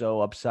is so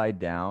upside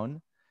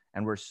down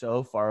and we're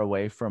so far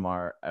away from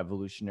our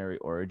evolutionary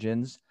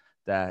origins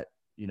that,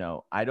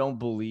 I don't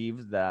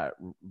believe that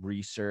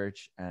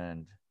research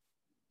and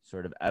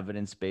sort of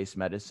evidence-based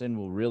medicine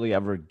will really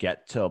ever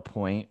get to a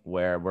point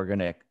where we're going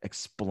to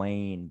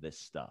explain this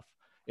stuff.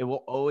 It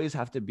will always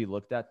have to be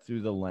looked at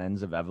through the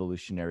lens of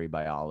evolutionary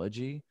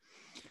biology.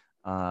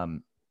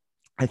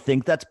 I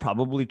think that's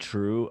probably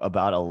true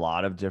about a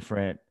lot of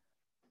different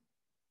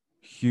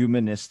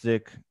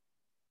humanistic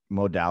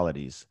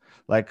modalities.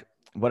 Like,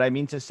 what I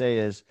mean to say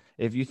is,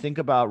 if you think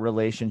about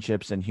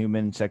relationships and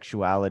human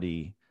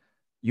sexuality,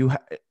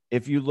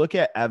 if you look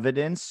at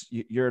evidence,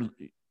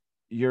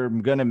 you're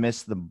gonna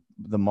miss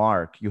the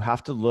mark. You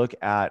have to look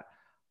at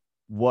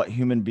what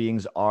human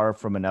beings are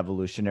from an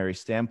evolutionary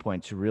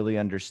standpoint to really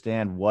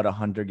understand what a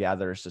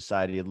hunter-gatherer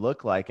society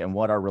looked like and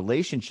what our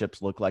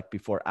relationships look like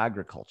before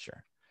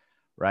agriculture,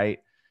 right?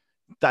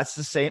 That's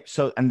the same.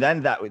 So, and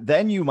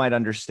then you might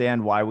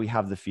understand why we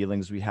have the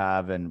feelings we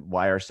have and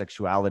why our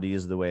sexuality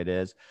is the way it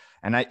is.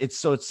 And it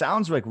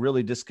sounds like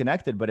really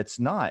disconnected, but it's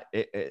not.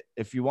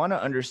 If you want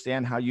to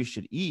understand how you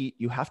should eat,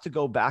 you have to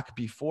go back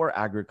before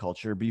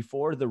agriculture,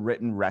 before the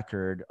written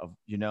record of,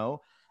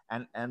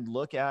 and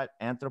look at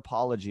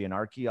anthropology and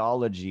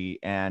archaeology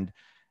and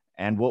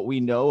what we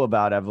know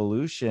about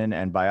evolution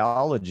and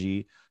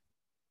biology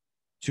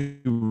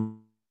to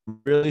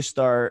really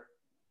start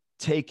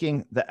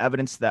taking the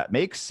evidence that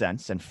makes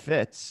sense and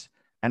fits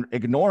and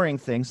ignoring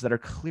things that are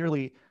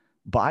clearly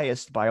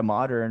biased by a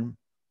modern,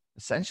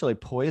 essentially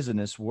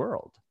poisonous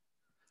world.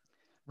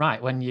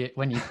 Right. When you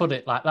put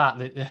it like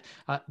that,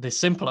 the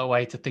simpler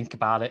way to think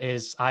about it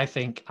is, I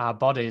think our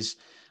bodies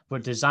were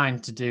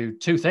designed to do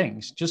two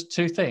things, just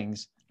two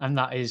things, and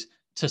that is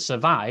to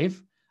survive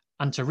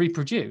and to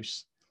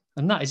reproduce.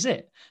 And that is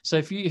it. So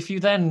if you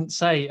then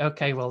say,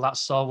 okay, well,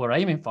 that's all we're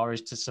aiming for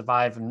is to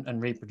survive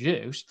and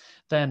reproduce,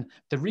 then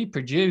the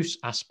reproduce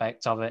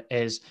aspect of it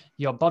is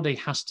your body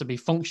has to be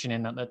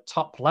functioning at the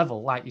top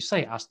level. Like you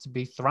say, it has to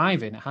be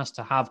thriving. It has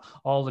to have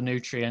all the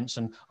nutrients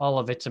and all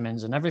the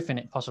vitamins and everything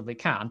it possibly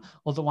can.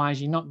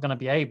 Otherwise, you're not going to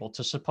be able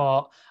to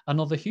support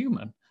another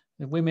human.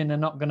 The women are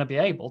not going to be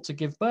able to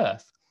give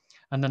birth.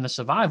 And then the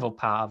survival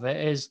part of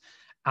it is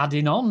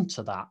adding on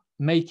to that,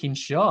 making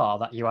sure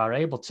that you are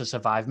able to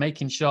survive,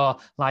 making sure,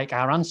 like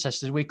our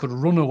ancestors, we could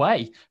run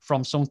away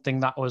from something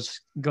that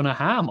was going to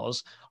harm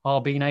us, or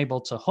being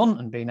able to hunt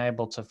and being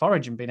able to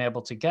forage and being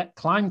able to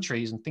climb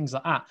trees and things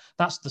like that.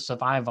 That's the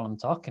survival I'm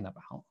talking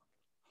about.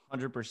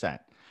 100%.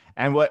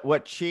 And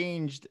what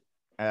changed,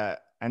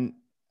 and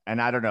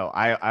I don't know,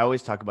 I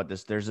always talk about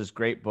this. There's this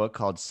great book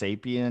called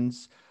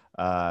Sapiens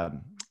by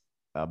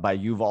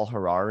Yuval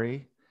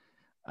Harari.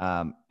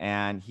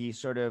 And he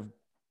sort of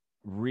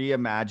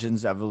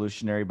reimagines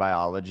evolutionary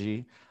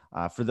biology.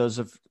 For those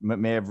of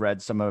may have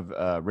read some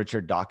of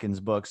Richard Dawkins'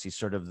 books, he's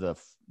sort of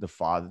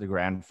the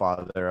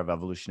grandfather of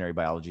evolutionary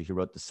biology. He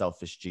wrote The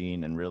Selfish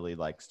Gene and really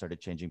like started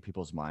changing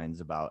people's minds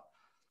about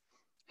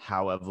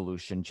how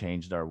evolution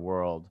changed our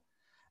world.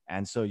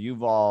 And so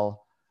Yuval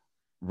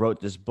wrote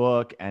this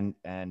book and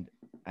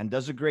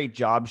does a great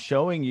job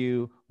showing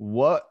you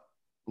what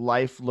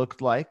life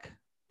looked like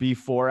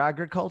before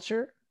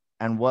agriculture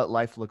and what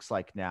life looks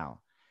like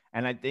now.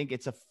 And I think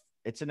it's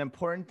an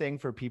important thing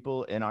for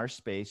people in our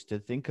space to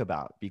think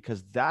about,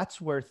 because that's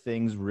where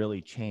things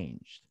really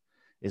changed,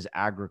 is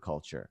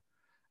agriculture.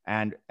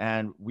 And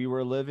we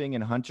were living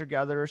in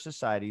hunter-gatherer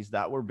societies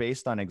that were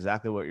based on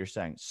exactly what you're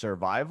saying,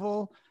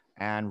 survival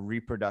and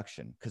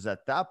reproduction. Because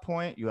at that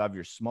point, you have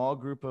your small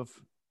group of,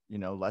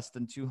 less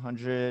than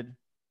 200,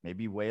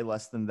 maybe way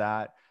less than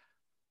that,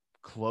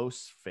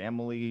 close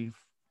family,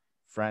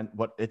 friend,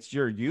 it's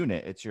your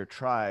unit, it's your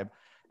tribe.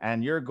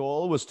 And your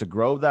goal was to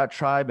grow that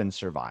tribe and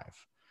survive.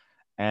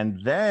 And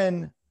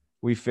then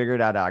we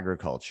figured out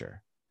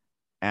agriculture.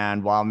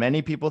 And while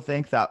many people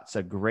think that's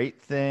a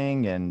great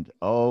thing, and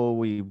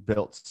we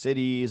built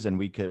cities and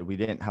we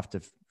didn't have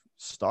to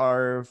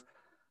starve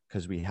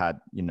because we had,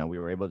 we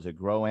were able to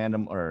grow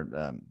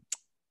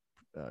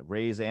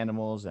raise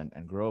animals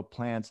and grow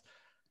plants.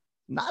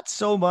 Not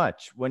so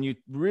much. When you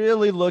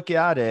really look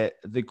at it,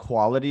 the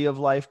quality of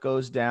life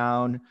goes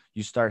down.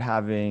 You start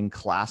having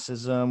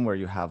classism where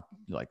you have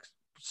like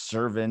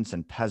servants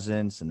and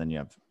peasants, and then you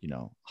have,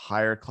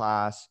 higher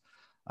class.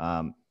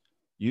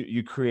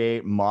 You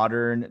create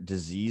modern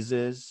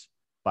diseases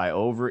by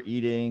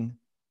overeating.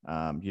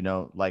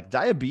 Like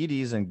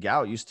diabetes and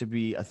gout used to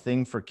be a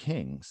thing for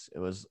kings. It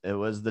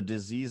was the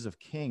disease of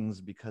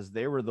kings because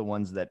they were the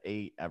ones that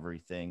ate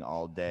everything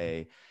all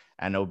day.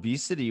 And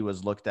obesity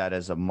was looked at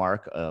as a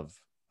mark of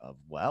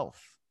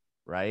wealth,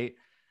 right?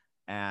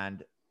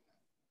 And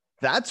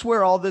that's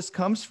where all this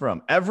comes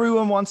from.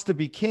 Everyone wants to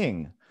be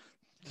king.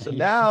 So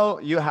now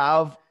you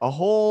have a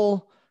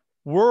whole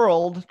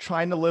world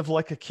trying to live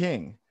like a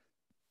king.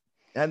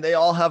 And they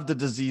all have the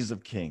disease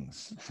of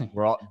kings.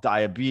 We're all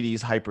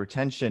diabetes,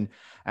 hypertension.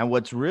 And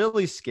what's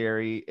really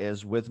scary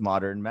is with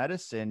modern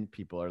medicine,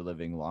 people are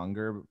living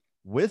longer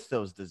with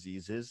those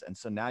diseases. And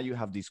so now you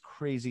have these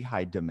crazy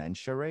high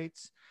dementia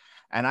rates.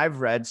 And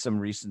I've read some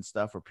recent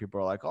stuff where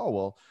people are like, oh,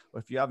 well,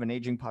 if you have an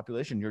aging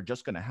population, you're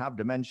just going to have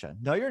dementia.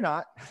 No, you're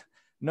not.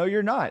 No,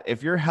 you're not.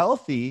 If you're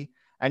healthy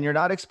and you're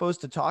not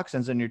exposed to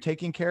toxins and you're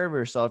taking care of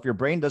yourself, your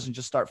brain doesn't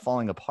just start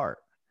falling apart.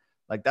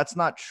 Like, that's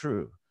not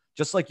true.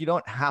 Just like you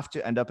don't have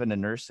to end up in a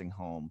nursing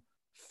home,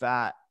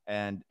 fat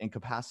and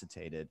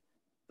incapacitated.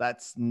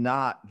 That's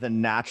not the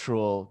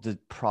natural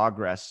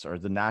progress or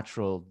the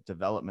natural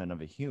development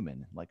of a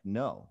human. Like,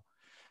 no.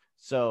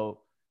 So,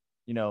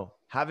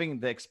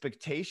 having the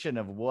expectation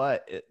of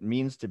what it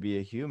means to be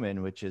a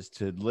human, which is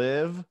to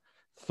live,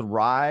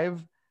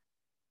 thrive,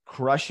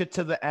 crush it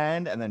to the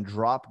end, and then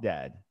drop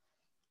dead.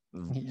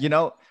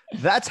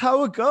 That's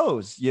how it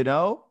goes,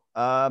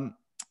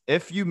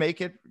 if you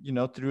make it,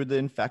 through the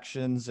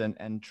infections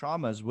and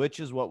traumas, which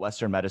is what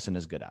Western medicine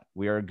is good at.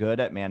 We are good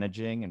at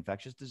managing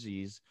infectious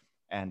disease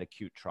and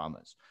acute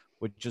traumas,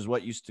 which is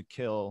what used to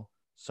kill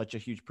such a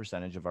huge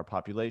percentage of our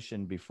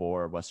population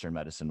before Western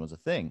medicine was a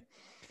thing.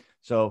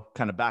 So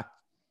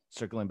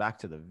circling back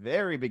to the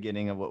very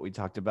beginning of what we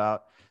talked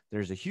about,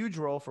 there's a huge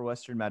role for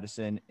Western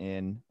medicine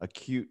in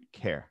acute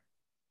care.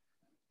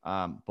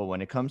 But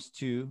when it comes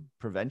to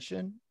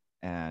prevention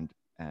and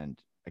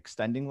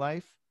extending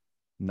life,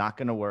 not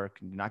going to work.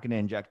 You're not going to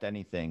inject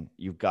anything.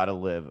 You've got to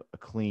live a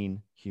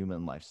clean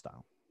human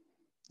lifestyle.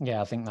 Yeah,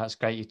 I think that's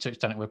great. You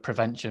touched on it with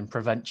prevention.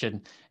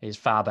 Prevention is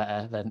far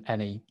better than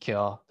any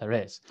cure there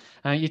is.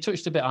 You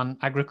touched a bit on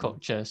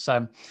agriculture.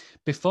 So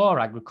before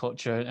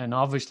agriculture, and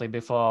obviously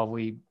before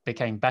we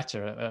became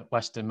better at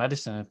Western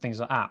medicine and things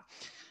like that,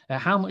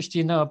 how much do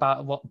you know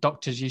about what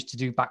doctors used to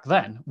do back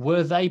then?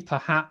 Were they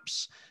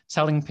perhaps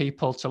telling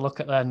people to look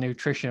at their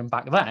nutrition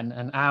back then?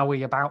 And are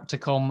we about to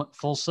come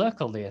full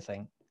circle, do you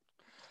think?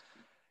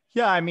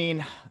 Yeah, I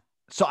mean,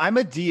 so I'm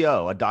a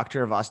DO, a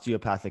doctor of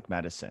osteopathic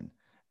medicine.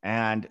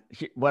 And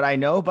what I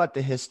know about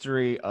the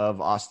history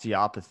of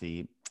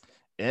osteopathy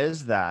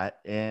is that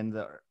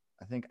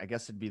I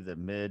guess it'd be the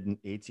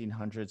mid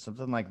 1800s,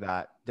 something like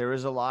that. There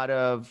was a lot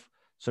of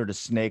sort of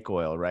snake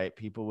oil, right?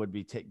 People would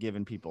be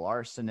giving people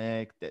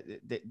arsenic.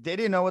 They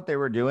didn't know what they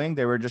were doing.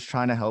 They were just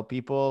trying to help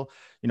people.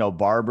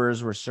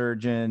 Barbers were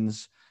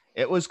surgeons.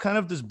 It was kind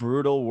of this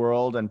brutal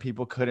world and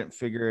people couldn't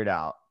figure it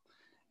out.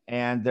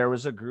 And there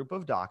was a group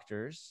of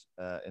doctors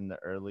in the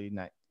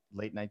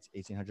late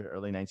 1800s,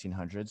 early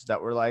 1900s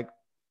that were like,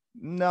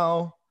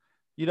 no,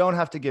 you don't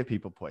have to give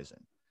people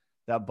poison.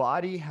 The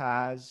body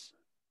has,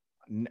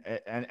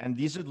 and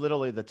these are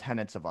literally the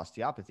tenets of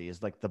osteopathy,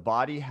 is like the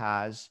body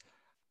has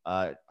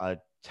a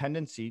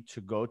tendency to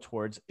go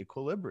towards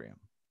equilibrium.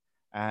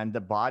 And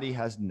the body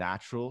has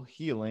natural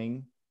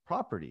healing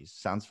properties.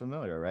 Sounds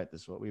familiar, right?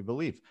 This is what we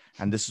believe.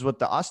 And this is what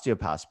the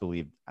osteopaths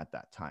believed at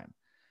that time.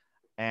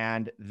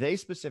 And they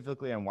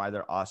specifically, and why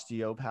they're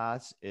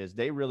osteopaths, is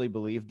they really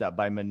believe that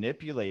by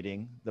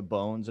manipulating the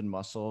bones and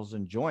muscles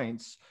and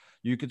joints,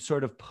 you could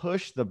sort of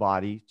push the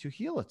body to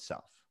heal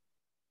itself.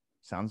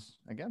 Sounds,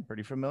 again,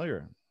 pretty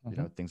familiar.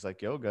 Mm-hmm. Things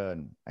like yoga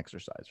and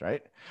exercise,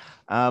 right?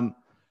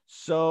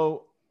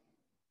 So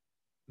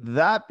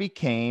that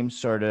became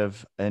sort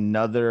of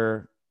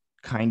another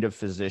kind of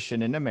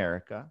physician in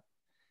America.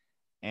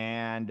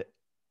 And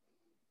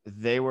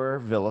they were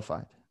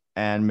vilified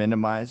and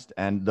minimized,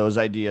 and those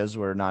ideas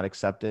were not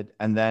accepted.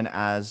 And then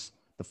as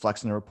the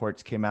Flexner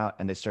reports came out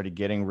and they started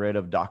getting rid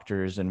of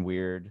doctors and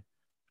weird,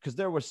 because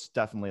there was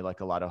definitely like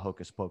a lot of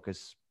hocus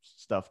pocus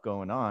stuff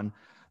going on,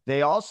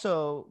 they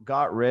also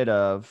got rid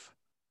of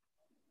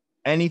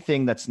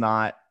anything that's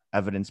not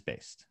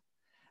evidence-based.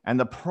 And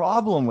the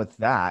problem with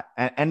that,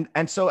 and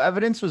so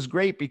evidence was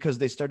great because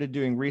they started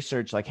doing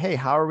research like, hey,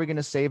 how are we going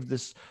to save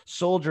this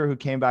soldier who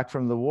came back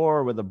from the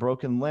war with a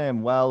broken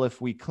limb? Well, if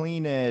we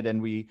clean it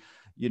and we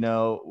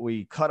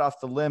cut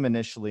off the limb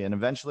initially, and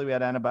eventually we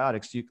had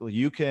antibiotics,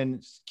 you can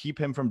keep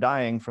him from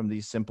dying from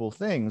these simple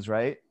things,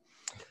 right?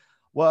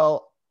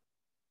 Well,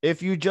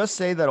 if you just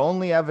say that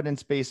only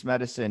evidence-based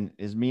medicine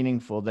is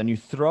meaningful, then you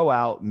throw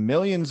out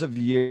millions of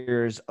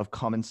years of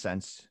common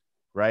sense,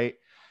 right?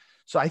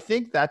 So I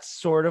think that's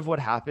sort of what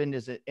happened,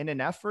 is in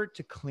an effort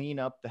to clean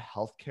up the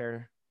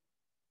healthcare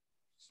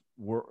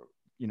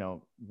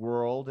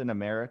world in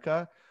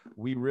America,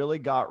 we really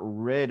got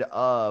rid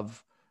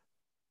of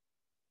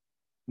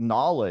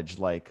knowledge,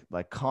 like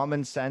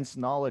common sense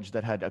knowledge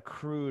that had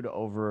accrued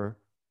over,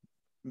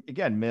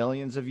 again,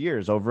 millions of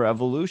years, over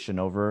evolution,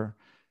 over,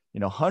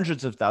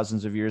 hundreds of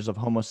thousands of years of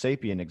Homo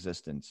sapien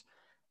existence.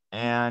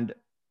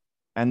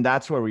 And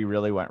that's where we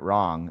really went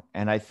wrong.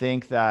 And I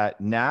think that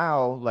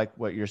now, like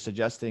what you're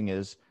suggesting,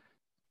 is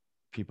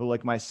people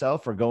like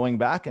myself are going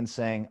back and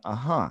saying,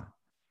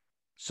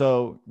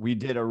 so we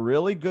did a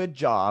really good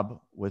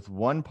job with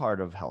one part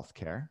of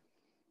healthcare,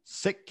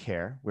 sick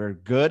care. We're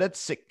good at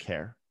sick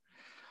care,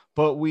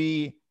 but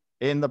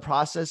in the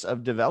process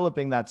of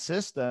developing that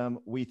system,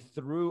 we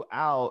threw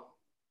out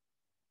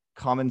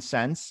common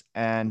sense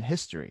and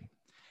history.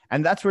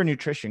 And that's where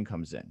nutrition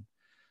comes in.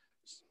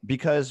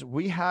 Because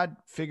we had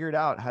figured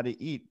out how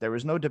to eat. There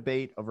was no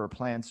debate over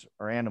plants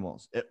or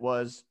animals. It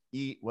was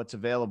eat what's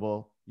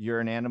available. You're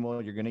an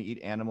animal. You're going to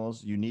eat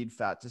animals. You need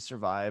fat to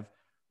survive.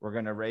 We're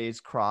going to raise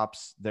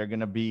crops. They're going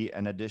to be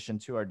an addition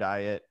to our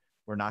diet.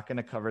 We're not going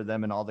to cover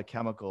them in all the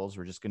chemicals.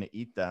 We're just going to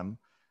eat them.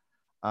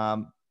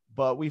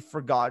 But we've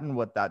forgotten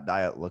what that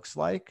diet looks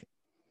like.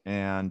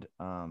 And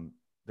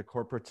the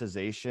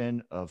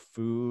corporatization of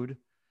food,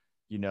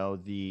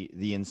 the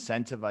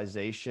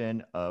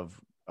incentivization of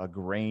a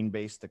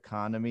grain-based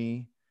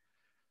economy,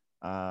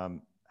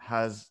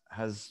 has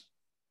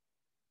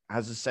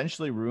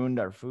essentially ruined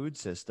our food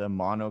system.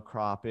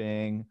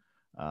 Monocropping,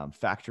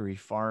 factory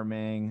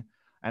farming,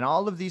 and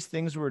all of these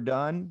things were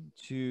done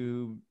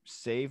to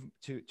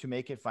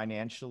make it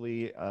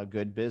financially a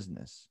good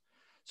business.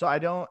 So I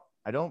don't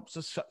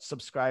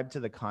subscribe to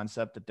the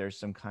concept that there's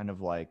some kind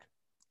of like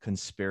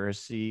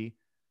conspiracy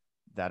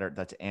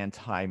that's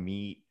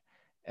anti-meat,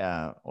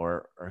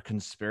 or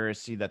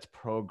conspiracy that's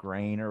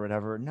pro-grain or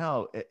whatever.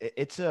 No,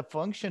 it's a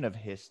function of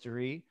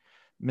history.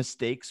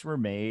 Mistakes were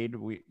made.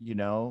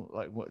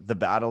 Like the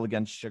battle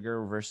against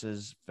sugar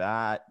versus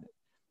fat.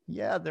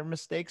 Yeah, their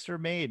mistakes were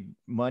made.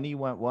 Money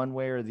went one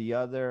way or the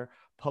other.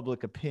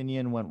 Public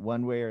opinion went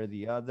one way or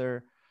the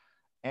other.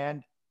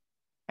 And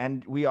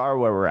we are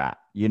where we're at,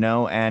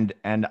 and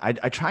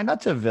I try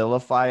not to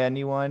vilify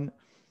anyone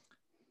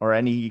or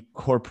any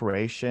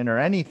corporation or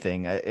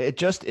anything. It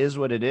just is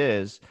what it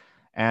is.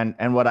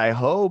 And what I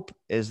hope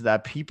is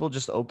that people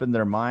just open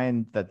their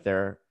mind that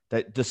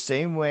the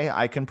same way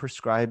I can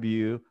prescribe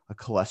you a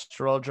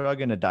cholesterol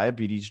drug and a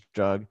diabetes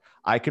drug,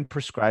 I can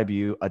prescribe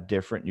you a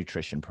different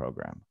nutrition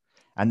program.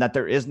 And that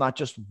there is not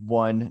just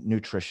one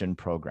nutrition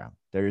program.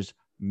 There's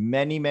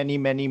many, many,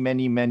 many,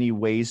 many, many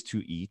ways to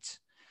eat.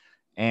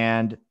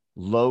 And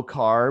low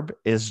carb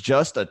is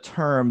just a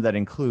term that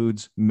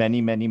includes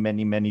many, many,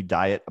 many, many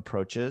diet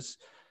approaches.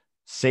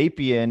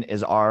 Sapien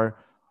is our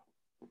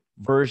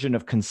version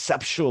of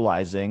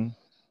conceptualizing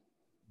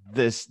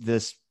this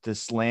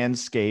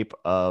landscape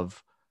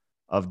of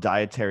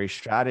dietary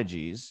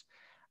strategies,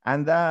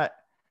 and that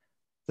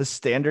the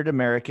standard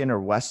American or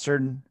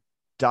Western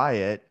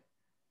diet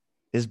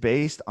is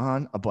based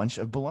on a bunch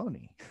of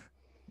baloney,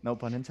 no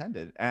pun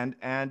intended.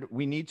 And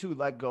we need to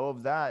let go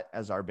of that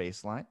as our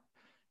baseline.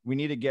 We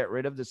need to get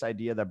rid of this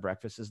idea that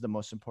breakfast is the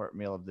most important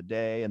meal of the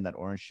day and that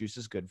orange juice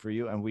is good for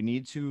you. And we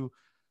need to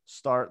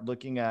start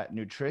looking at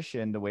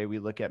nutrition the way we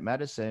look at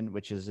medicine,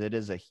 which is it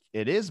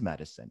is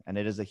medicine and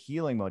it is a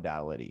healing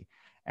modality.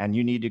 And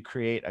you need to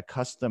create a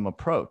custom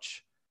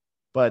approach.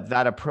 But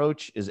that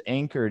approach is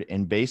anchored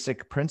in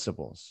basic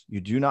principles.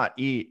 You do not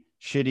eat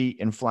shitty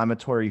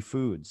inflammatory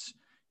foods.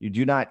 You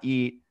do not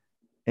eat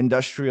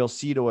industrial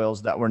seed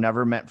oils that were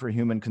never meant for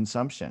human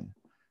consumption.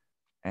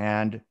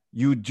 And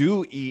you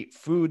do eat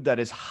food that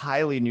is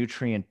highly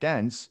nutrient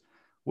dense,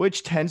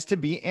 which tends to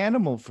be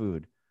animal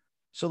food.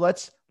 So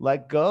let's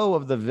let go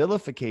of the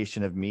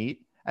vilification of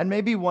meat. And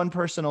maybe one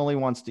person only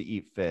wants to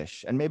eat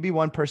fish. And maybe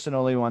one person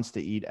only wants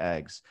to eat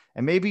eggs.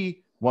 And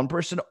maybe one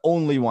person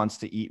only wants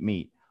to eat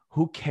meat.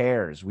 Who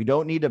cares? We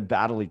don't need to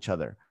battle each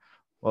other.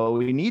 What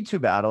we need to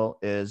battle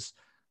is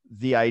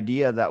the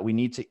idea that we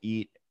need to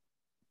eat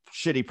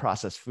shitty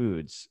processed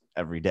foods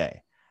every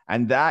day.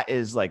 And that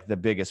is like the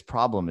biggest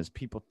problem, is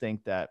people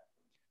think that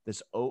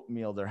this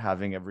oatmeal they're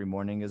having every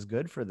morning is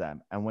good for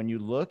them. And when you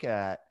look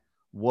at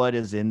what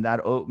is in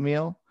that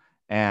oatmeal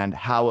and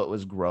how it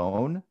was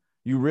grown,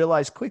 you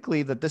realize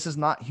quickly that this is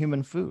not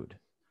human food.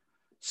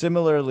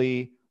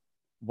 Similarly,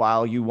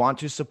 while you want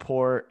to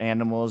support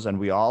animals, and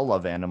we all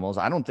love animals,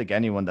 I don't think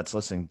anyone that's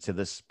listening to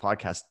this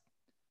podcast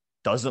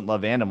doesn't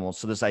love animals.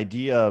 So this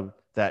idea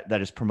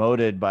that is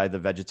promoted by the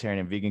vegetarian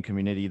and vegan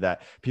community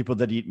that people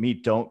that eat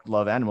meat don't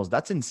love animals,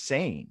 that's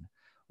insane.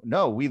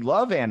 No, we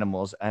love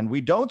animals, and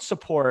we don't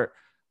support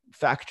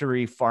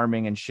factory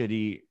farming and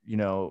shitty,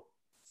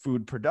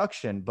 food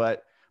production.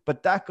 But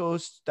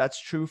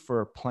that's true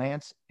for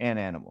plants and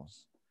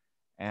animals.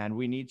 And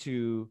we need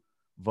to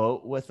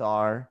vote with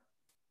our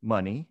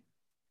money.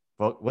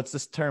 What's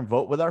this term?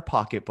 Vote with our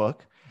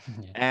pocketbook.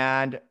 Yeah.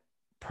 And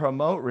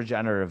promote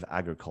regenerative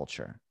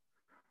agriculture.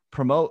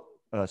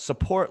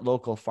 Support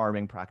local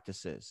farming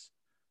practices.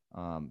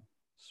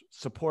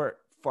 Support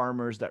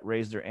farmers that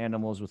raise their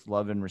animals with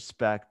love and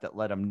respect, that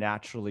let them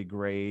naturally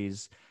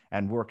graze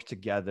and work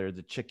together.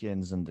 The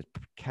chickens and the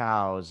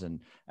cows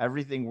and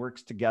everything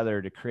works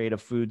together to create a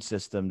food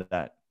system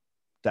that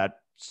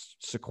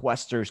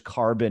sequesters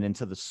carbon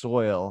into the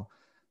soil,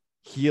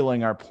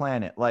 healing our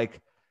planet.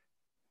 Like,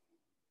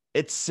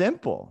 it's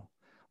simple,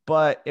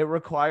 but it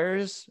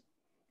requires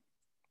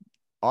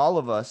all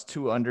of us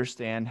to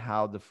understand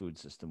how the food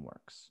system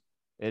works.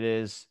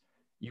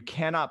 You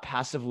cannot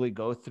passively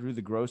go through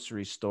the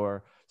grocery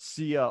store,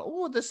 see,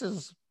 this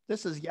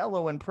is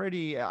yellow and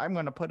pretty, I'm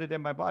going to put it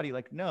in my body.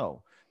 Like,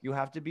 no, you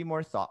have to be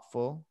more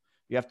thoughtful.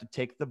 You have to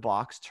take the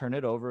box, turn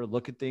it over,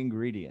 look at the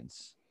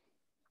ingredients.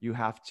 You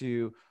have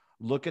to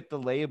look at the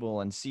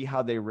label and see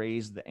how they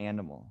raised the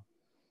animal.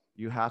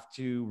 You have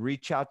to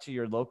reach out to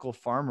your local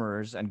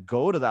farmers and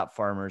go to that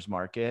farmer's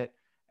market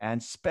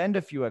and spend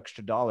a few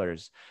extra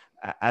dollars.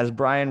 As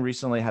Brian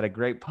recently had a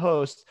great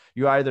post,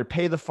 you either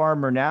pay the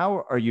farmer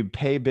now or you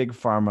pay Big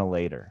Pharma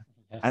later.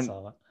 Yeah, and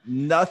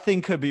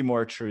nothing could be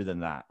more true than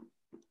that.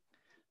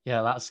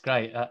 Yeah, that's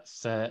great.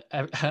 That's I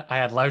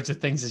had loads of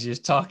things as you were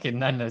talking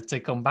then to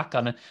come back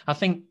on. I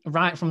think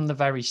right from the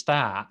very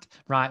start,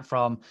 right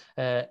from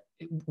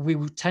we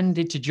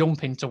tended to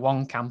jump into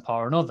one camp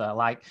or another.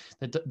 Like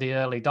the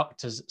early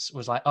doctors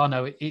was like, oh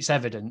no, it's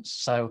evidence,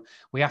 so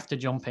we have to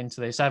jump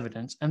into this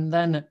evidence, and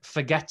then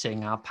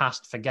forgetting our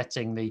past,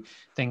 forgetting the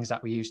things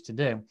that we used to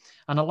do.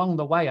 And along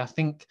the way, I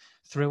think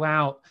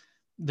throughout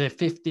the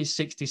 50s,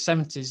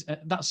 60s, 70s,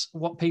 that's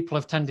what people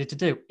have tended to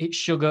do. It's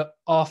sugar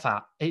or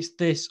fat, it's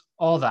this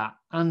or that.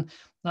 And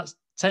that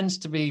tends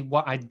to be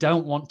what I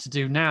don't want to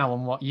do now,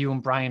 and what you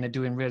and Brian are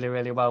doing really,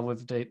 really well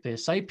with the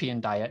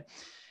Sapien diet.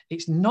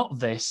 It's not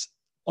this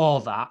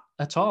or that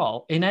at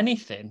all in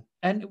anything.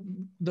 And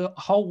the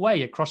whole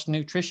way across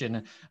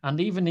nutrition and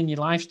even in your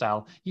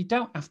lifestyle, you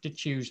don't have to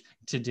choose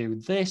to do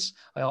this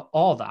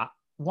or that.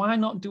 Why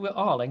not do it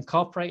all?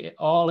 Incorporate it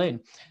all in.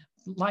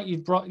 Like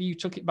you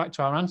took it back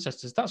to our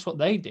ancestors. That's what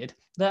they did.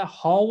 Their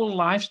whole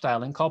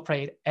lifestyle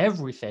incorporated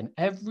everything,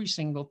 every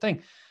single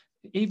thing.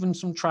 Even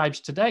some tribes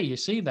today, you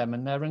see them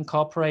and they're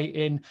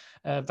incorporating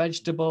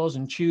vegetables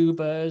and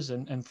tubers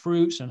and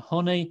fruits and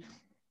honey.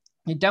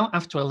 You don't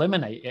have to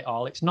eliminate it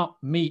all. It's not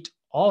meat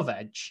or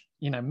veg,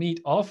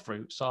 meat or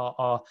fruits,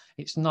 or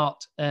it's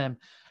not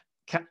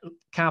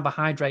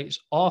carbohydrates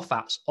or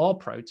fats or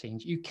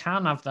proteins. You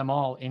can have them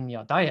all in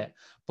your diet,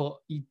 but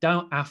you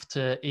don't have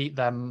to eat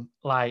them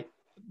like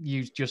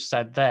you just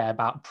said there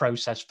about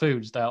processed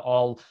foods. They're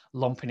all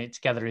lumping it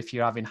together. If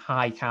you're having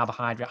high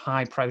carbohydrate,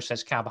 high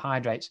processed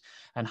carbohydrates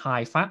and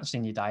high fats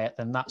in your diet,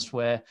 then that's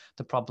where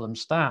the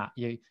problems start.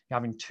 You're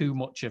having too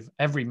much of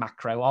every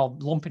macro, all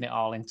lumping it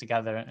all in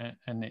together,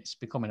 and it's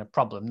becoming a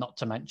problem, not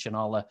to mention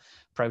all the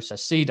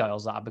processed seed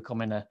oils that are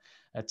becoming a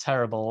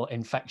terrible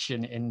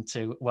infection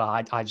into, well,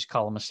 I just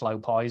call them a slow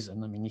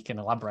poison. I mean, you can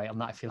elaborate on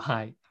that if you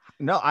like.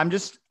 No, I'm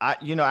just,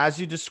 as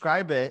you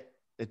describe it,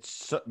 it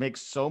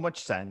makes so much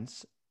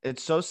sense.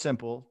 It's so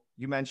simple.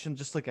 You mentioned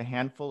just like a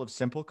handful of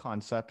simple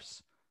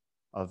concepts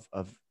of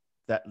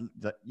that,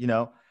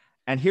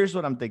 and here's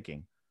what I'm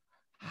thinking.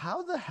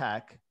 How the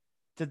heck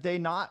did they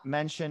not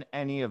mention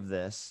any of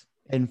this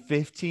in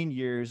 15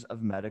 years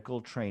of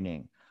medical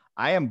training?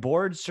 I am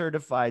board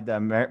certified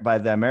by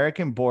the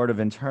American Board of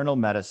Internal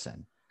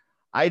Medicine.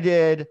 I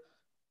did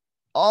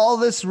all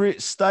this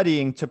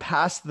studying to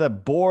pass the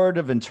Board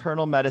of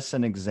Internal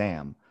Medicine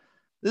exam.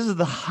 This is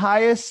the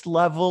highest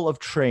level of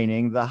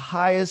training, the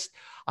highest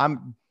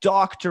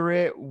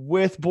doctorate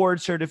with board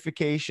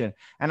certification.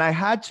 And I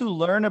had to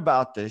learn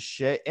about this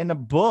shit in a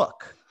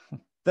book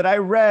that I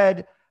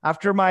read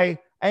after my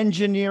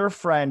engineer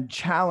friend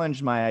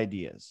challenged my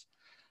ideas.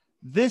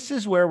 This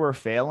is where we're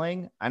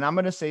failing. And I'm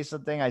going to say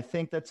something I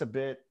think that's a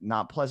bit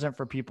not pleasant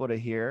for people to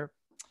hear.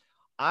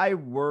 I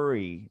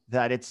worry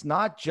that it's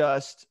not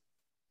just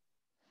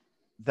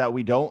that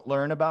we don't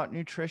learn about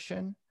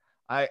nutrition.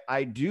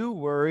 I do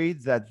worry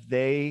that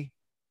the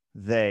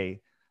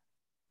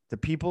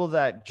people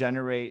that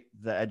generate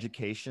the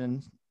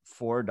education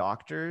for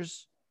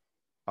doctors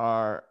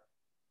are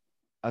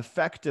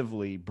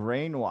effectively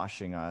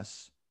brainwashing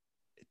us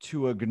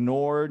to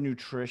ignore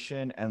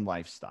nutrition and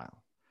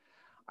lifestyle.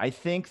 I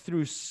think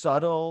through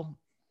subtle,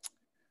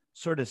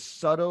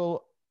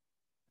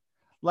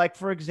 like,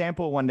 for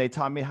example, when they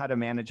taught me how to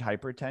manage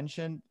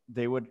hypertension,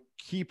 they would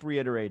keep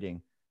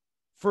reiterating,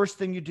 first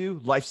thing you do,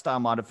 lifestyle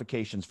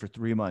modifications for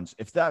 3 months.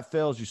 If that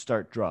fails, you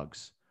start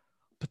drugs.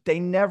 But they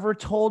never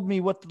told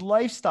me what the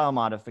lifestyle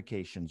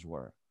modifications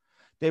were.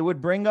 They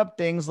would bring up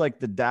things like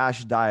the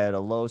DASH diet, a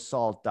low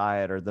salt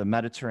diet, or the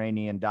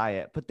Mediterranean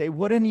diet, but they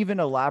wouldn't even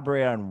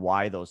elaborate on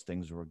why those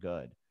things were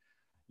good.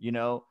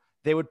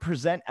 They would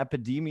present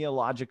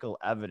epidemiological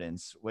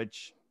evidence,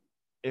 which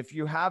if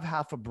you have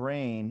half a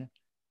brain,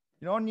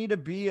 you don't need to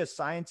be a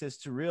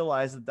scientist to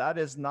realize that that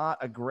is not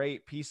a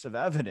great piece of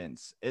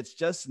evidence. It's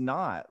just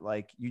not.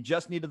 Like, you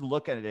just need to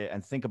look at it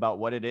and think about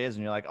what it is.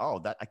 And you're like, oh,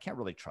 that I can't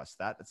really trust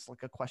that. It's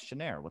like a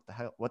questionnaire. What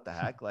the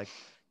heck? Like,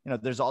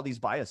 there's all these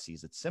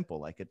biases. It's simple.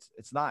 Like,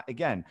 it's not,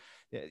 again.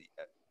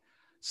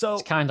 So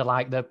it's kind of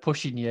like they're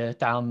pushing you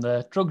down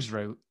the drugs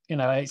route.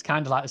 It's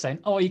kind of like they're saying,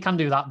 oh, you can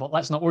do that, but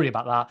let's not worry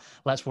about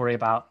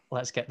that.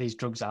 Let's get these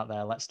drugs out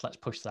there. Let's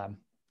push them.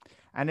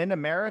 And in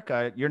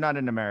America, you're not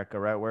in America,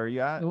 right? Where are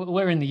you at?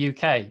 We're in the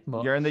UK.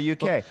 You're in the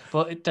UK.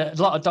 But a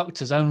lot of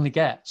doctors only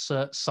get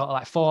sort of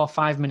like 4 or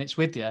 5 minutes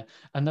with you.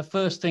 And the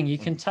first thing you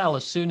can tell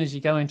as soon as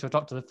you go into a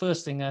doctor, the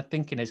first thing they're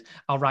thinking is,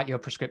 I'll write you a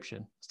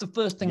prescription. It's the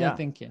first thing they're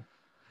thinking.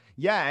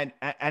 Yeah.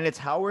 And it's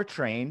how we're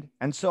trained.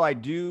 And so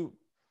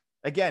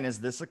again, is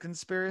this a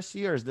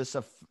conspiracy, or is this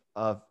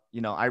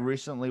I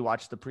recently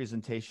watched the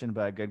presentation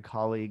by a good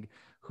colleague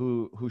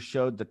who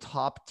showed the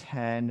top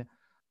 10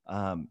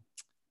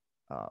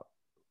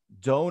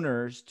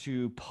 donors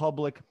to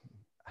public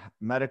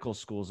medical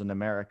schools in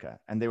America,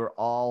 and they were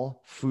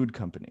all food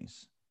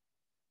companies,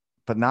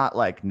 but not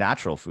like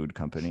natural food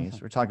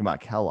companies. We're talking about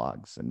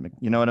Kellogg's, and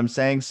you know what I'm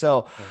saying?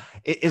 So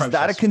is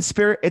that a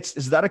conspiracy?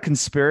 Is that a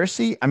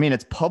conspiracy? I mean,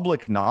 it's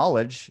public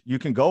knowledge. You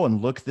can go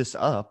and look this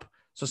up.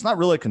 So it's not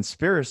really a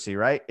conspiracy,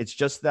 right? It's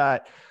just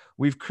that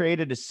we've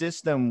created a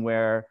system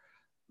where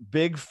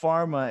big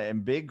pharma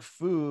and big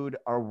food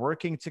are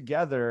working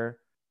together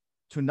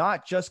to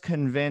not just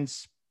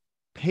convince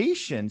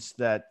patients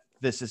that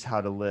this is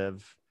how to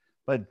live,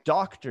 but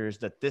doctors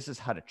that this is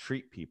how to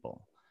treat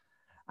people.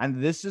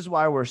 And this is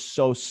why we're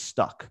so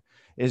stuck,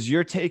 is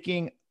you're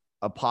taking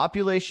a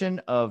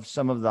population of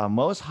some of the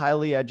most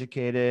highly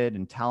educated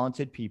and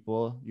talented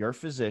people, your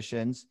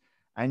physicians,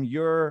 and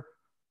you're,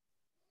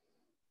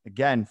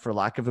 again, for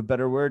lack of a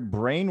better word,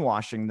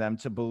 brainwashing them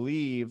to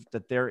believe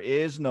that there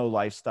is no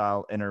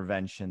lifestyle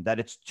intervention, that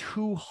it's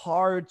too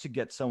hard to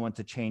get someone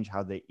to change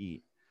how they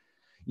eat.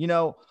 You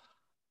know,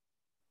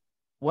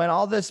 when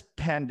all this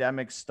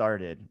pandemic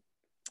started,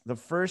 the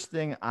first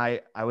thing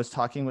I was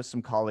talking with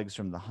some colleagues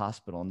from the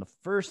hospital, and the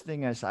first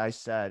thing as I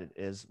said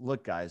is,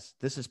 look, guys,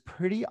 this is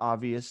pretty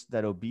obvious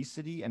that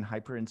obesity and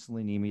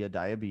hyperinsulinemia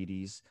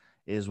diabetes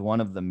is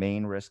one of the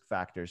main risk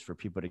factors for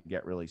people to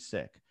get really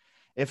sick.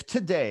 If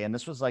today, and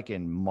this was like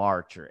in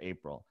March or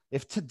April,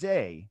 if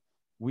today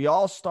we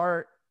all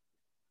start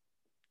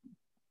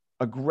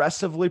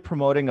aggressively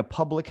promoting a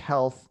public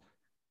health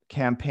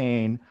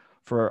campaign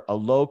for a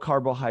low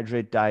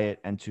carbohydrate diet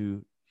and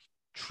to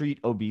treat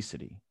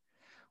obesity,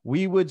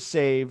 we would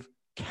save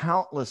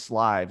countless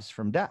lives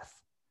from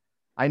death.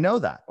 I know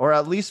that, or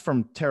at least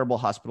from terrible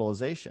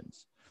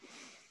hospitalizations.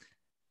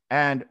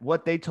 And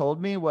what they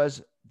told me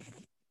was,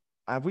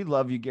 we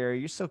love you, Gary.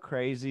 You're so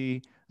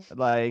crazy.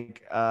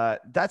 Like,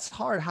 that's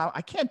hard. How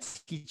I can't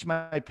teach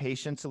my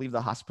patients to leave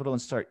the hospital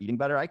and start eating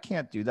better. I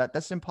can't do that.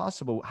 That's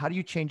impossible. How do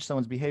you change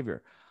someone's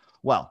behavior?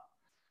 Well,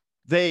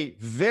 they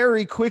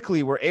very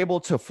quickly were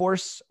able to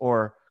force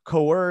or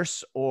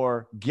coerce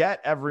or get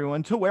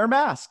everyone to wear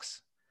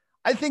masks.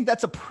 I think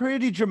that's a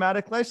pretty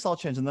dramatic lifestyle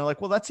change. And they're like,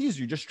 well, that's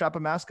easy. You just strap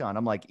a mask on.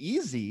 I'm like,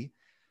 easy?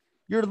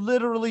 You're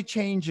literally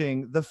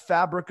changing the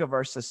fabric of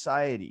our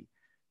society.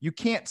 You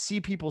can't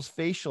see people's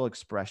facial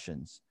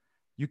expressions.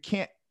 You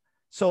can't.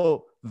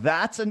 So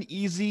that's an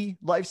easy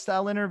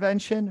lifestyle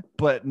intervention,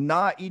 but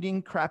not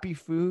eating crappy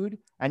food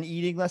and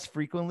eating less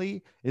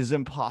frequently is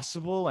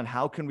impossible. And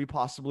how can we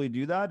possibly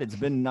do that? It's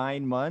been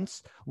 9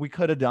 months. We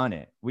could have done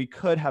it. We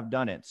could have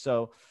done it.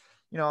 So,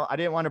 you know, I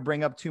didn't want to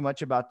bring up too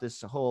much about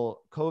this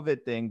whole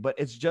COVID thing, but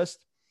it's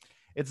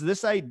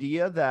this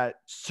idea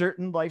that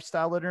certain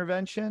lifestyle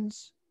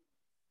interventions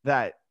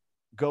that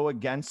go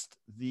against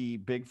the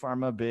big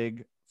pharma,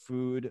 big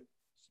food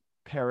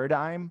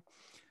paradigm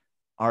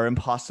are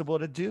impossible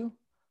to do,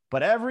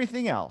 but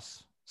everything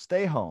else,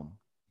 stay home,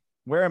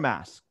 wear a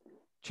mask,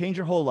 change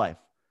your whole life,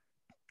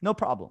 no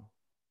problem.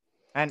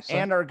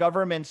 And our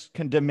governments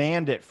can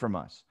demand it from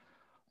us.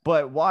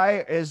 But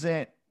why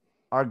isn't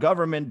our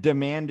government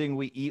demanding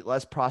we eat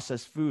less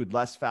processed food,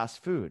 less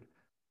fast food?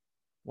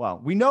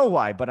 Well, we know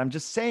why, but I'm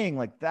just saying,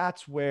 like,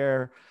 that's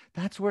where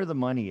the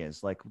money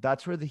is. Like,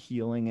 that's where the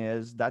healing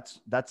is.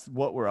 That's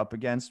what we're up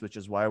against, which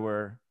is why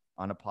we're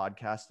on a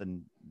podcast,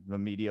 and the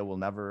media will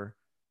never,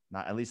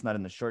 not at least not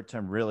in the short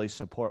term, really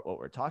support what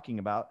we're talking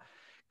about,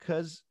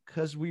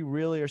 because we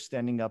really are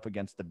standing up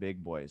against the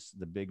big boys,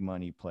 the big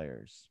money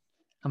players.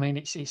 I mean,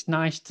 it's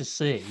nice to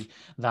see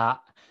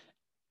that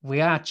we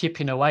are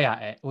chipping away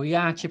at it. We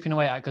are chipping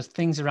away at it because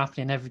things are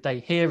happening every day.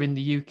 Here in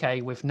the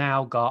UK, we've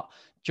now got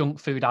junk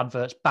food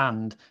adverts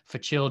banned for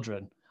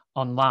children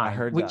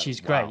online, which is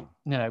great. Wow.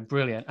 You know,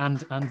 brilliant.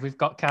 And we've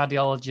got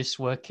cardiologists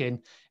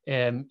working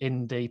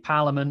in the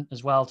parliament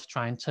as well to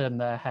try and turn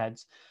their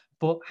heads.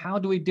 But how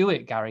do we do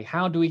it, Gary?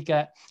 How do we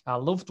get our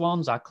loved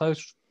ones, our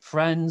close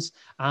friends,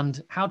 and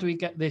how do we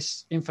get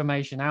this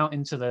information out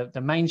into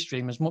the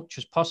mainstream as much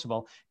as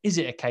possible? Is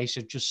it a case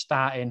of just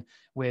starting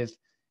with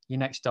your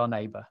next door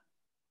neighbor?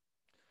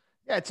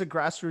 Yeah, it's a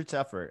grassroots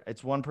effort.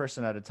 It's one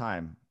person at a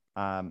time.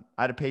 I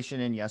had a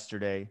patient in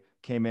yesterday,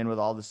 came in with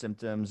all the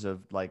symptoms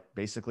of like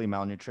basically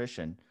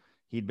malnutrition.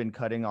 He'd been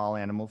cutting all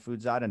animal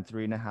foods out in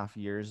 3.5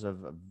 years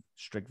of a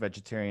strict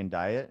vegetarian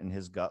diet, and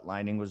his gut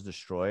lining was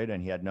destroyed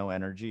and he had no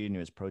energy and he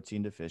was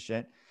protein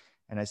deficient.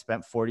 And I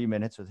spent 40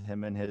 minutes with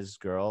him and his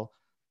girl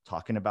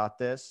talking about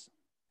this.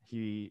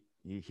 He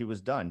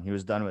was done. He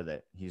was done with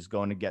it. He's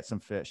going to get some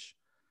fish.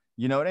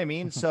 You know what I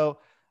mean? So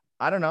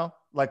I don't know,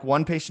 like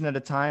one patient at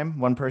a time,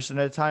 one person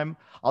at a time.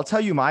 I'll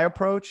tell you my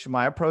approach.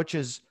 My approach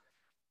is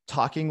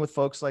talking with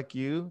folks like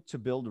you to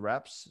build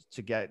reps,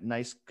 to get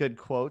nice, good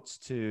quotes,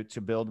 to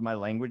build my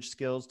language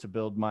skills, to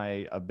build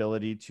my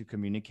ability to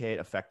communicate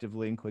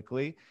effectively and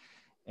quickly.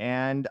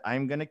 And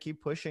I'm going to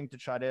keep pushing to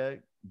try to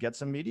get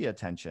some media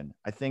attention.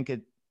 I think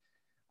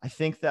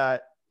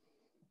that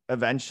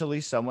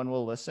eventually someone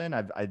will listen.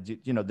 I do,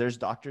 you know, there's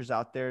doctors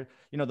out there,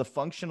 you know, the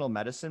functional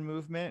medicine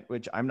movement,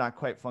 which I'm not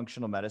quite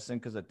functional medicine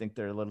because I think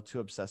they're a little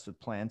too obsessed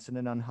with plants in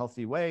an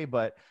unhealthy way.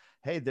 But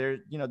hey,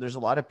 there's a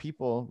lot of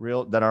people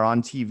that are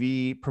on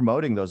TV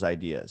promoting those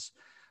ideas.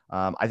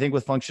 I think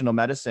with functional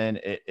medicine,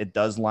 it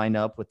does line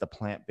up with the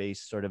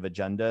plant-based sort of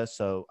agenda.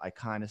 So I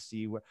kind of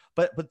see where,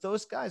 but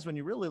those guys, when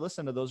you really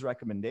listen to those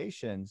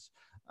recommendations,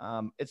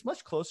 it's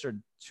much closer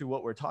to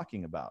what we're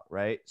talking about,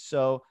 right?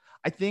 So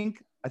I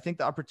think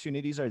the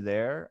opportunities are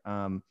there.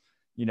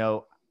 You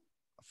know,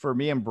 for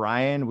me and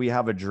Brian, we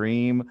have a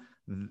dream.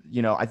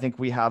 You know, I think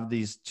we have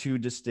these two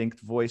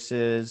distinct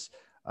voices.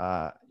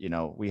 You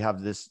know, we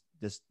have this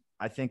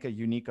I think, a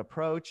unique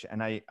approach.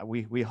 And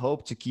we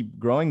hope to keep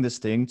growing this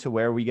thing to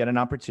where we get an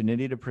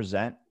opportunity to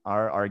present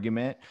our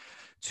argument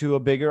to a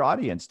bigger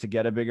audience, to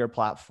get a bigger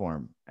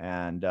platform.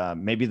 And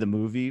maybe the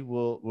movie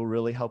will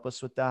really help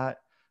us with that.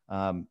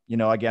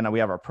 Again, we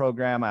have our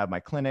program, I have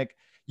my clinic.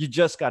 You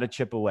just got to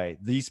chip away.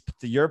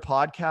 Your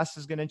podcast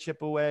is going to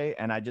chip away.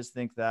 And I just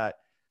think that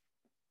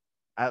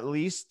at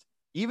least,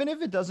 even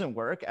if it doesn't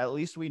work, at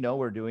least we know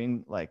we're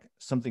doing like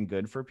something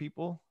good for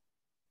people.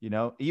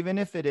 Even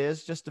if it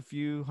is just a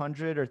few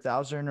hundred or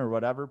thousand or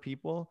whatever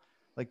people,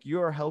 like,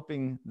 you're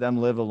helping them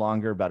live a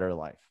longer, better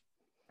life.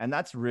 And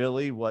that's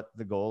really what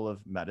the goal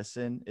of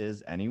medicine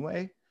is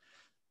anyway.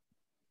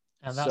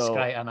 And that's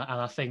great. And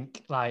I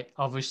think, like,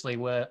 obviously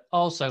we're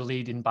also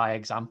leading by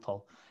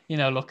example.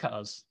 Look at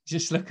us.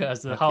 Just look at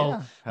us. The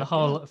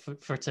whole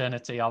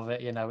fraternity of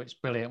it. It's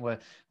brilliant.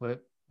 We're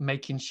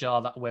making sure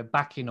that we're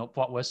backing up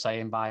what we're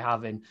saying by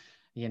having,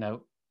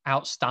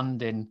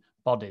 outstanding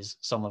bodies,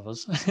 some of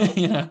us,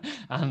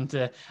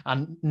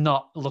 and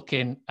not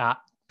looking at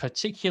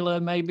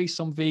particular, maybe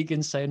some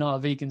vegans saying, "Oh,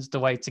 vegan's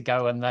the way to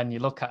go," and then you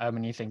look at them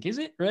and you think, "Is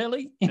it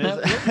really?"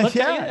 Look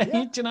at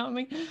it. Do you know what I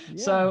mean? Yeah.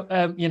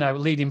 So,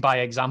 leading by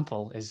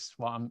example is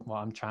what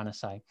I'm trying to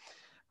say.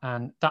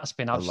 And that's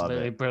been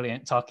absolutely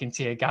brilliant talking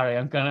to you, Gary.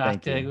 I'm going to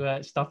have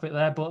to stop it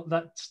there, but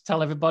let's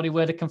tell everybody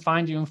where they can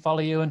find you and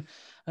follow you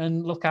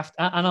and look after.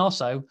 And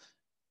also,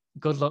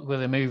 good luck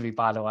with the movie,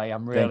 by the way.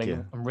 I'm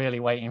really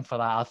waiting for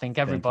that. I think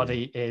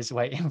everybody is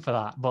waiting for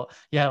that. But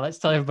yeah, let's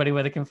tell everybody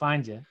where they can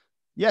find you.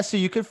 Yeah, so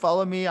you could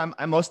follow me. I'm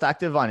most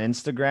active on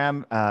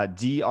Instagram,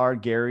 Dr.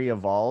 Gary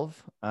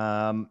Evolve.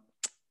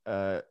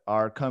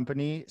 Our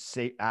company,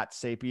 at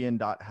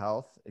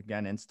sapien.health,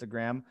 again,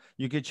 Instagram.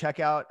 You could check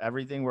out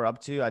everything we're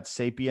up to at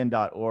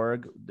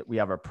sapien.org. We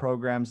have our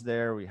programs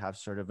there. We have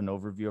sort of an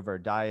overview of our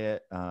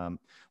diet.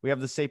 We have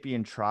the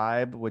Sapien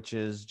Tribe, which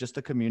is just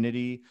a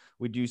community.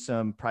 We do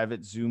some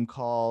private Zoom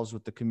calls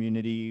with the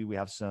community. We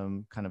have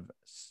some kind of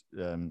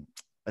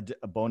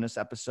a bonus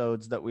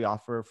episodes that we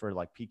offer for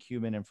like Peak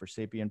Human and for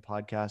Sapien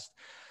Podcast.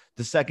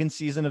 The second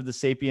season of the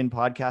Sapien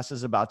Podcast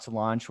is about to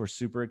launch. We're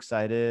super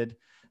excited.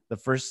 The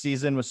first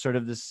season was sort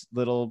of this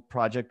little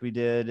project we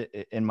did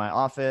in my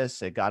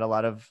office. It got a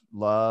lot of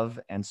love.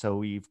 And so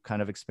we've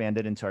kind of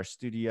expanded into our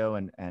studio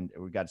and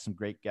we got some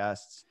great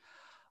guests.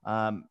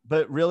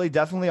 But really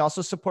definitely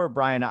also support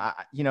Brian.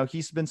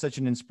 He's been such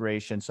an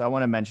inspiration. So I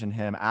want to mention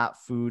him at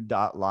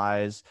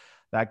food.lies.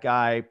 That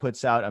guy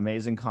puts out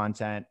amazing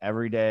content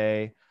every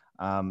day.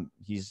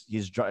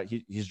 He's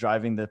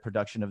driving the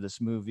production of this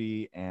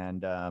movie,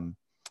 and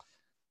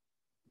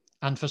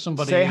for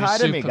somebody say hi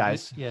to me,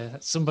 guys.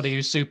 Somebody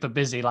who's super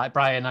busy, like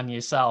Brian and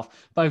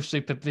yourself, both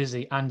super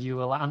busy, and you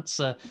will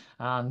answer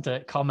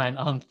and comment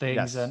on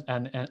things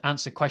and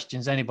answer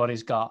questions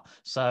anybody's got.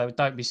 So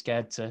don't be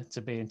scared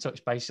to be in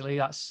touch. Basically,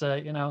 that's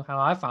how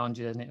I found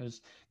you, and it was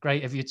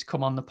great of you to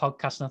come on the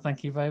podcast. And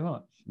thank you very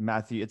much,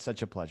 Matthew. It's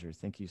such a pleasure.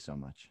 Thank you so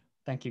much.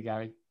 Thank you,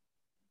 Gary.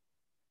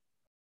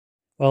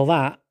 Well,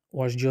 that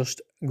was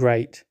just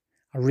great.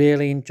 I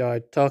really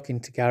enjoyed talking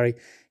to Gary.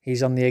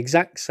 He's on the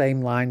exact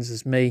same lines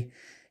as me.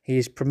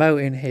 He's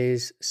promoting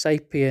his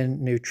Sapien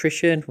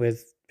Nutrition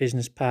with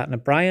business partner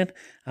Brian,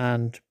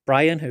 and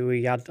Brian, who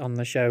we had on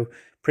the show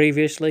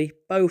previously.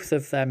 Both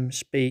of them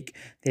speak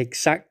the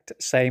exact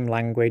same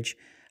language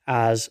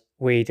as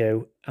we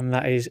do, and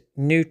that is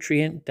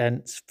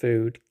nutrient-dense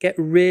food. Get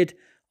rid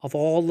of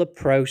all the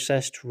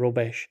processed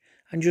rubbish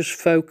and just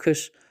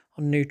focus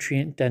on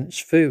nutrient-dense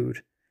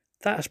food.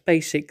 That's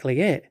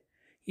basically it.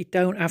 You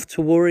don't have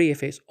to worry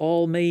if it's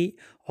all meat,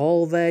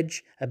 all veg,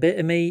 a bit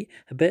of meat,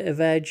 a bit of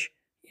veg,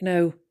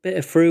 bit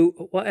of fruit,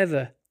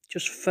 whatever.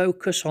 Just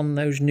focus on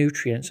those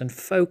nutrients and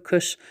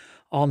focus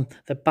on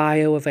the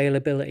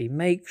bioavailability.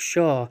 Make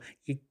sure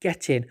you're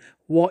getting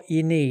what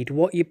you need,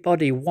 what your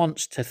body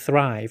wants to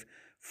thrive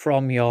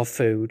from your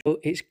food. But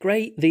it's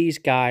great these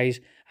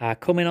guys are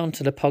coming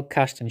onto the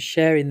podcast and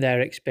sharing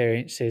their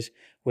experiences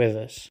with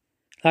us.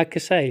 Like I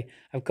say,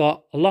 I've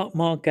got a lot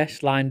more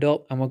guests lined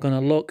up, and we're going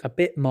to look a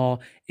bit more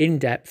in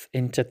depth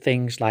into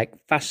things like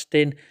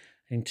fasting,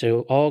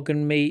 into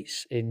organ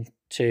meats,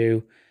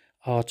 into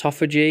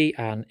autophagy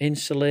and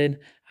insulin,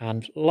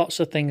 and lots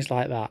of things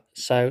like that.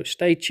 So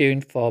stay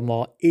tuned for a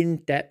more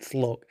in-depth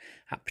look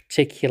at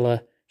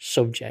particular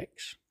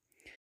subjects.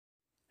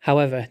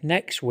 However,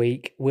 next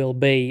week will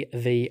be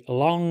the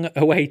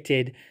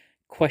long-awaited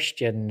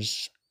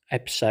questions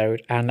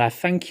episode, and I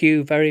thank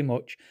you very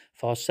much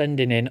for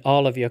sending in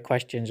all of your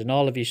questions and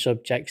all of your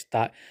subjects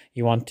that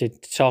you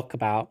wanted to talk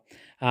about.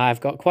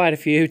 I've got quite a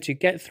few to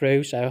get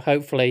through, so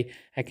hopefully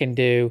I can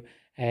do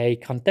a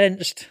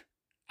condensed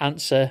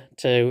answer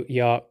to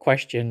your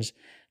questions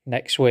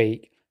next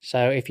week.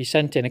 So if you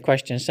sent in a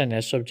question, send in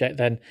a subject,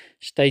 then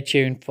stay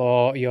tuned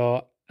for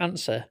your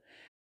answer.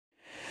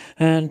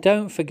 And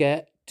don't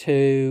forget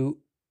to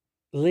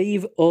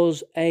leave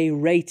us a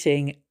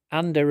rating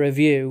and a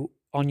review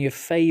on your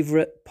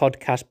favourite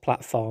podcast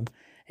platform.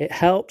 It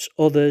helps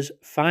others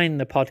find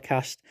the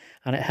podcast,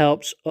 and it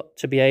helps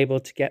to be able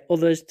to get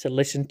others to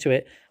listen to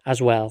it as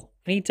well.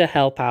 We need to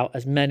help out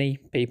as many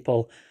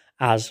people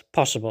as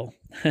possible.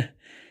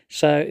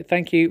 So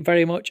thank you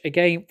very much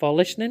again for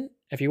listening.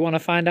 If you want to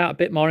find out a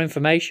bit more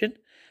information,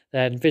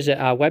 then visit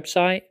our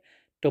website,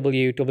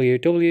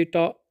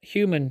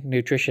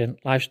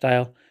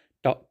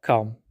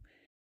 www.humannutritionlifestyle.com.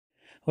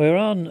 We're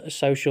on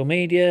social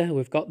media.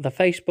 We've got the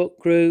Facebook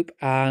group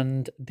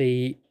and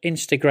the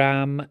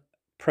Instagram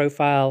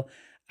profile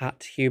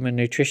at Human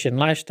Nutrition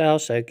Lifestyle,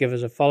 so give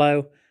us a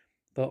follow.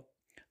 But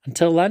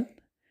until then,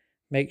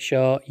 make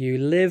sure you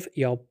live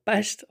your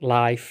best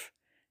life.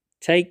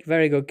 Take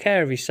very good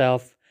care of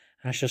yourself.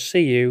 I shall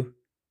see you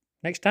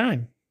next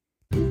time.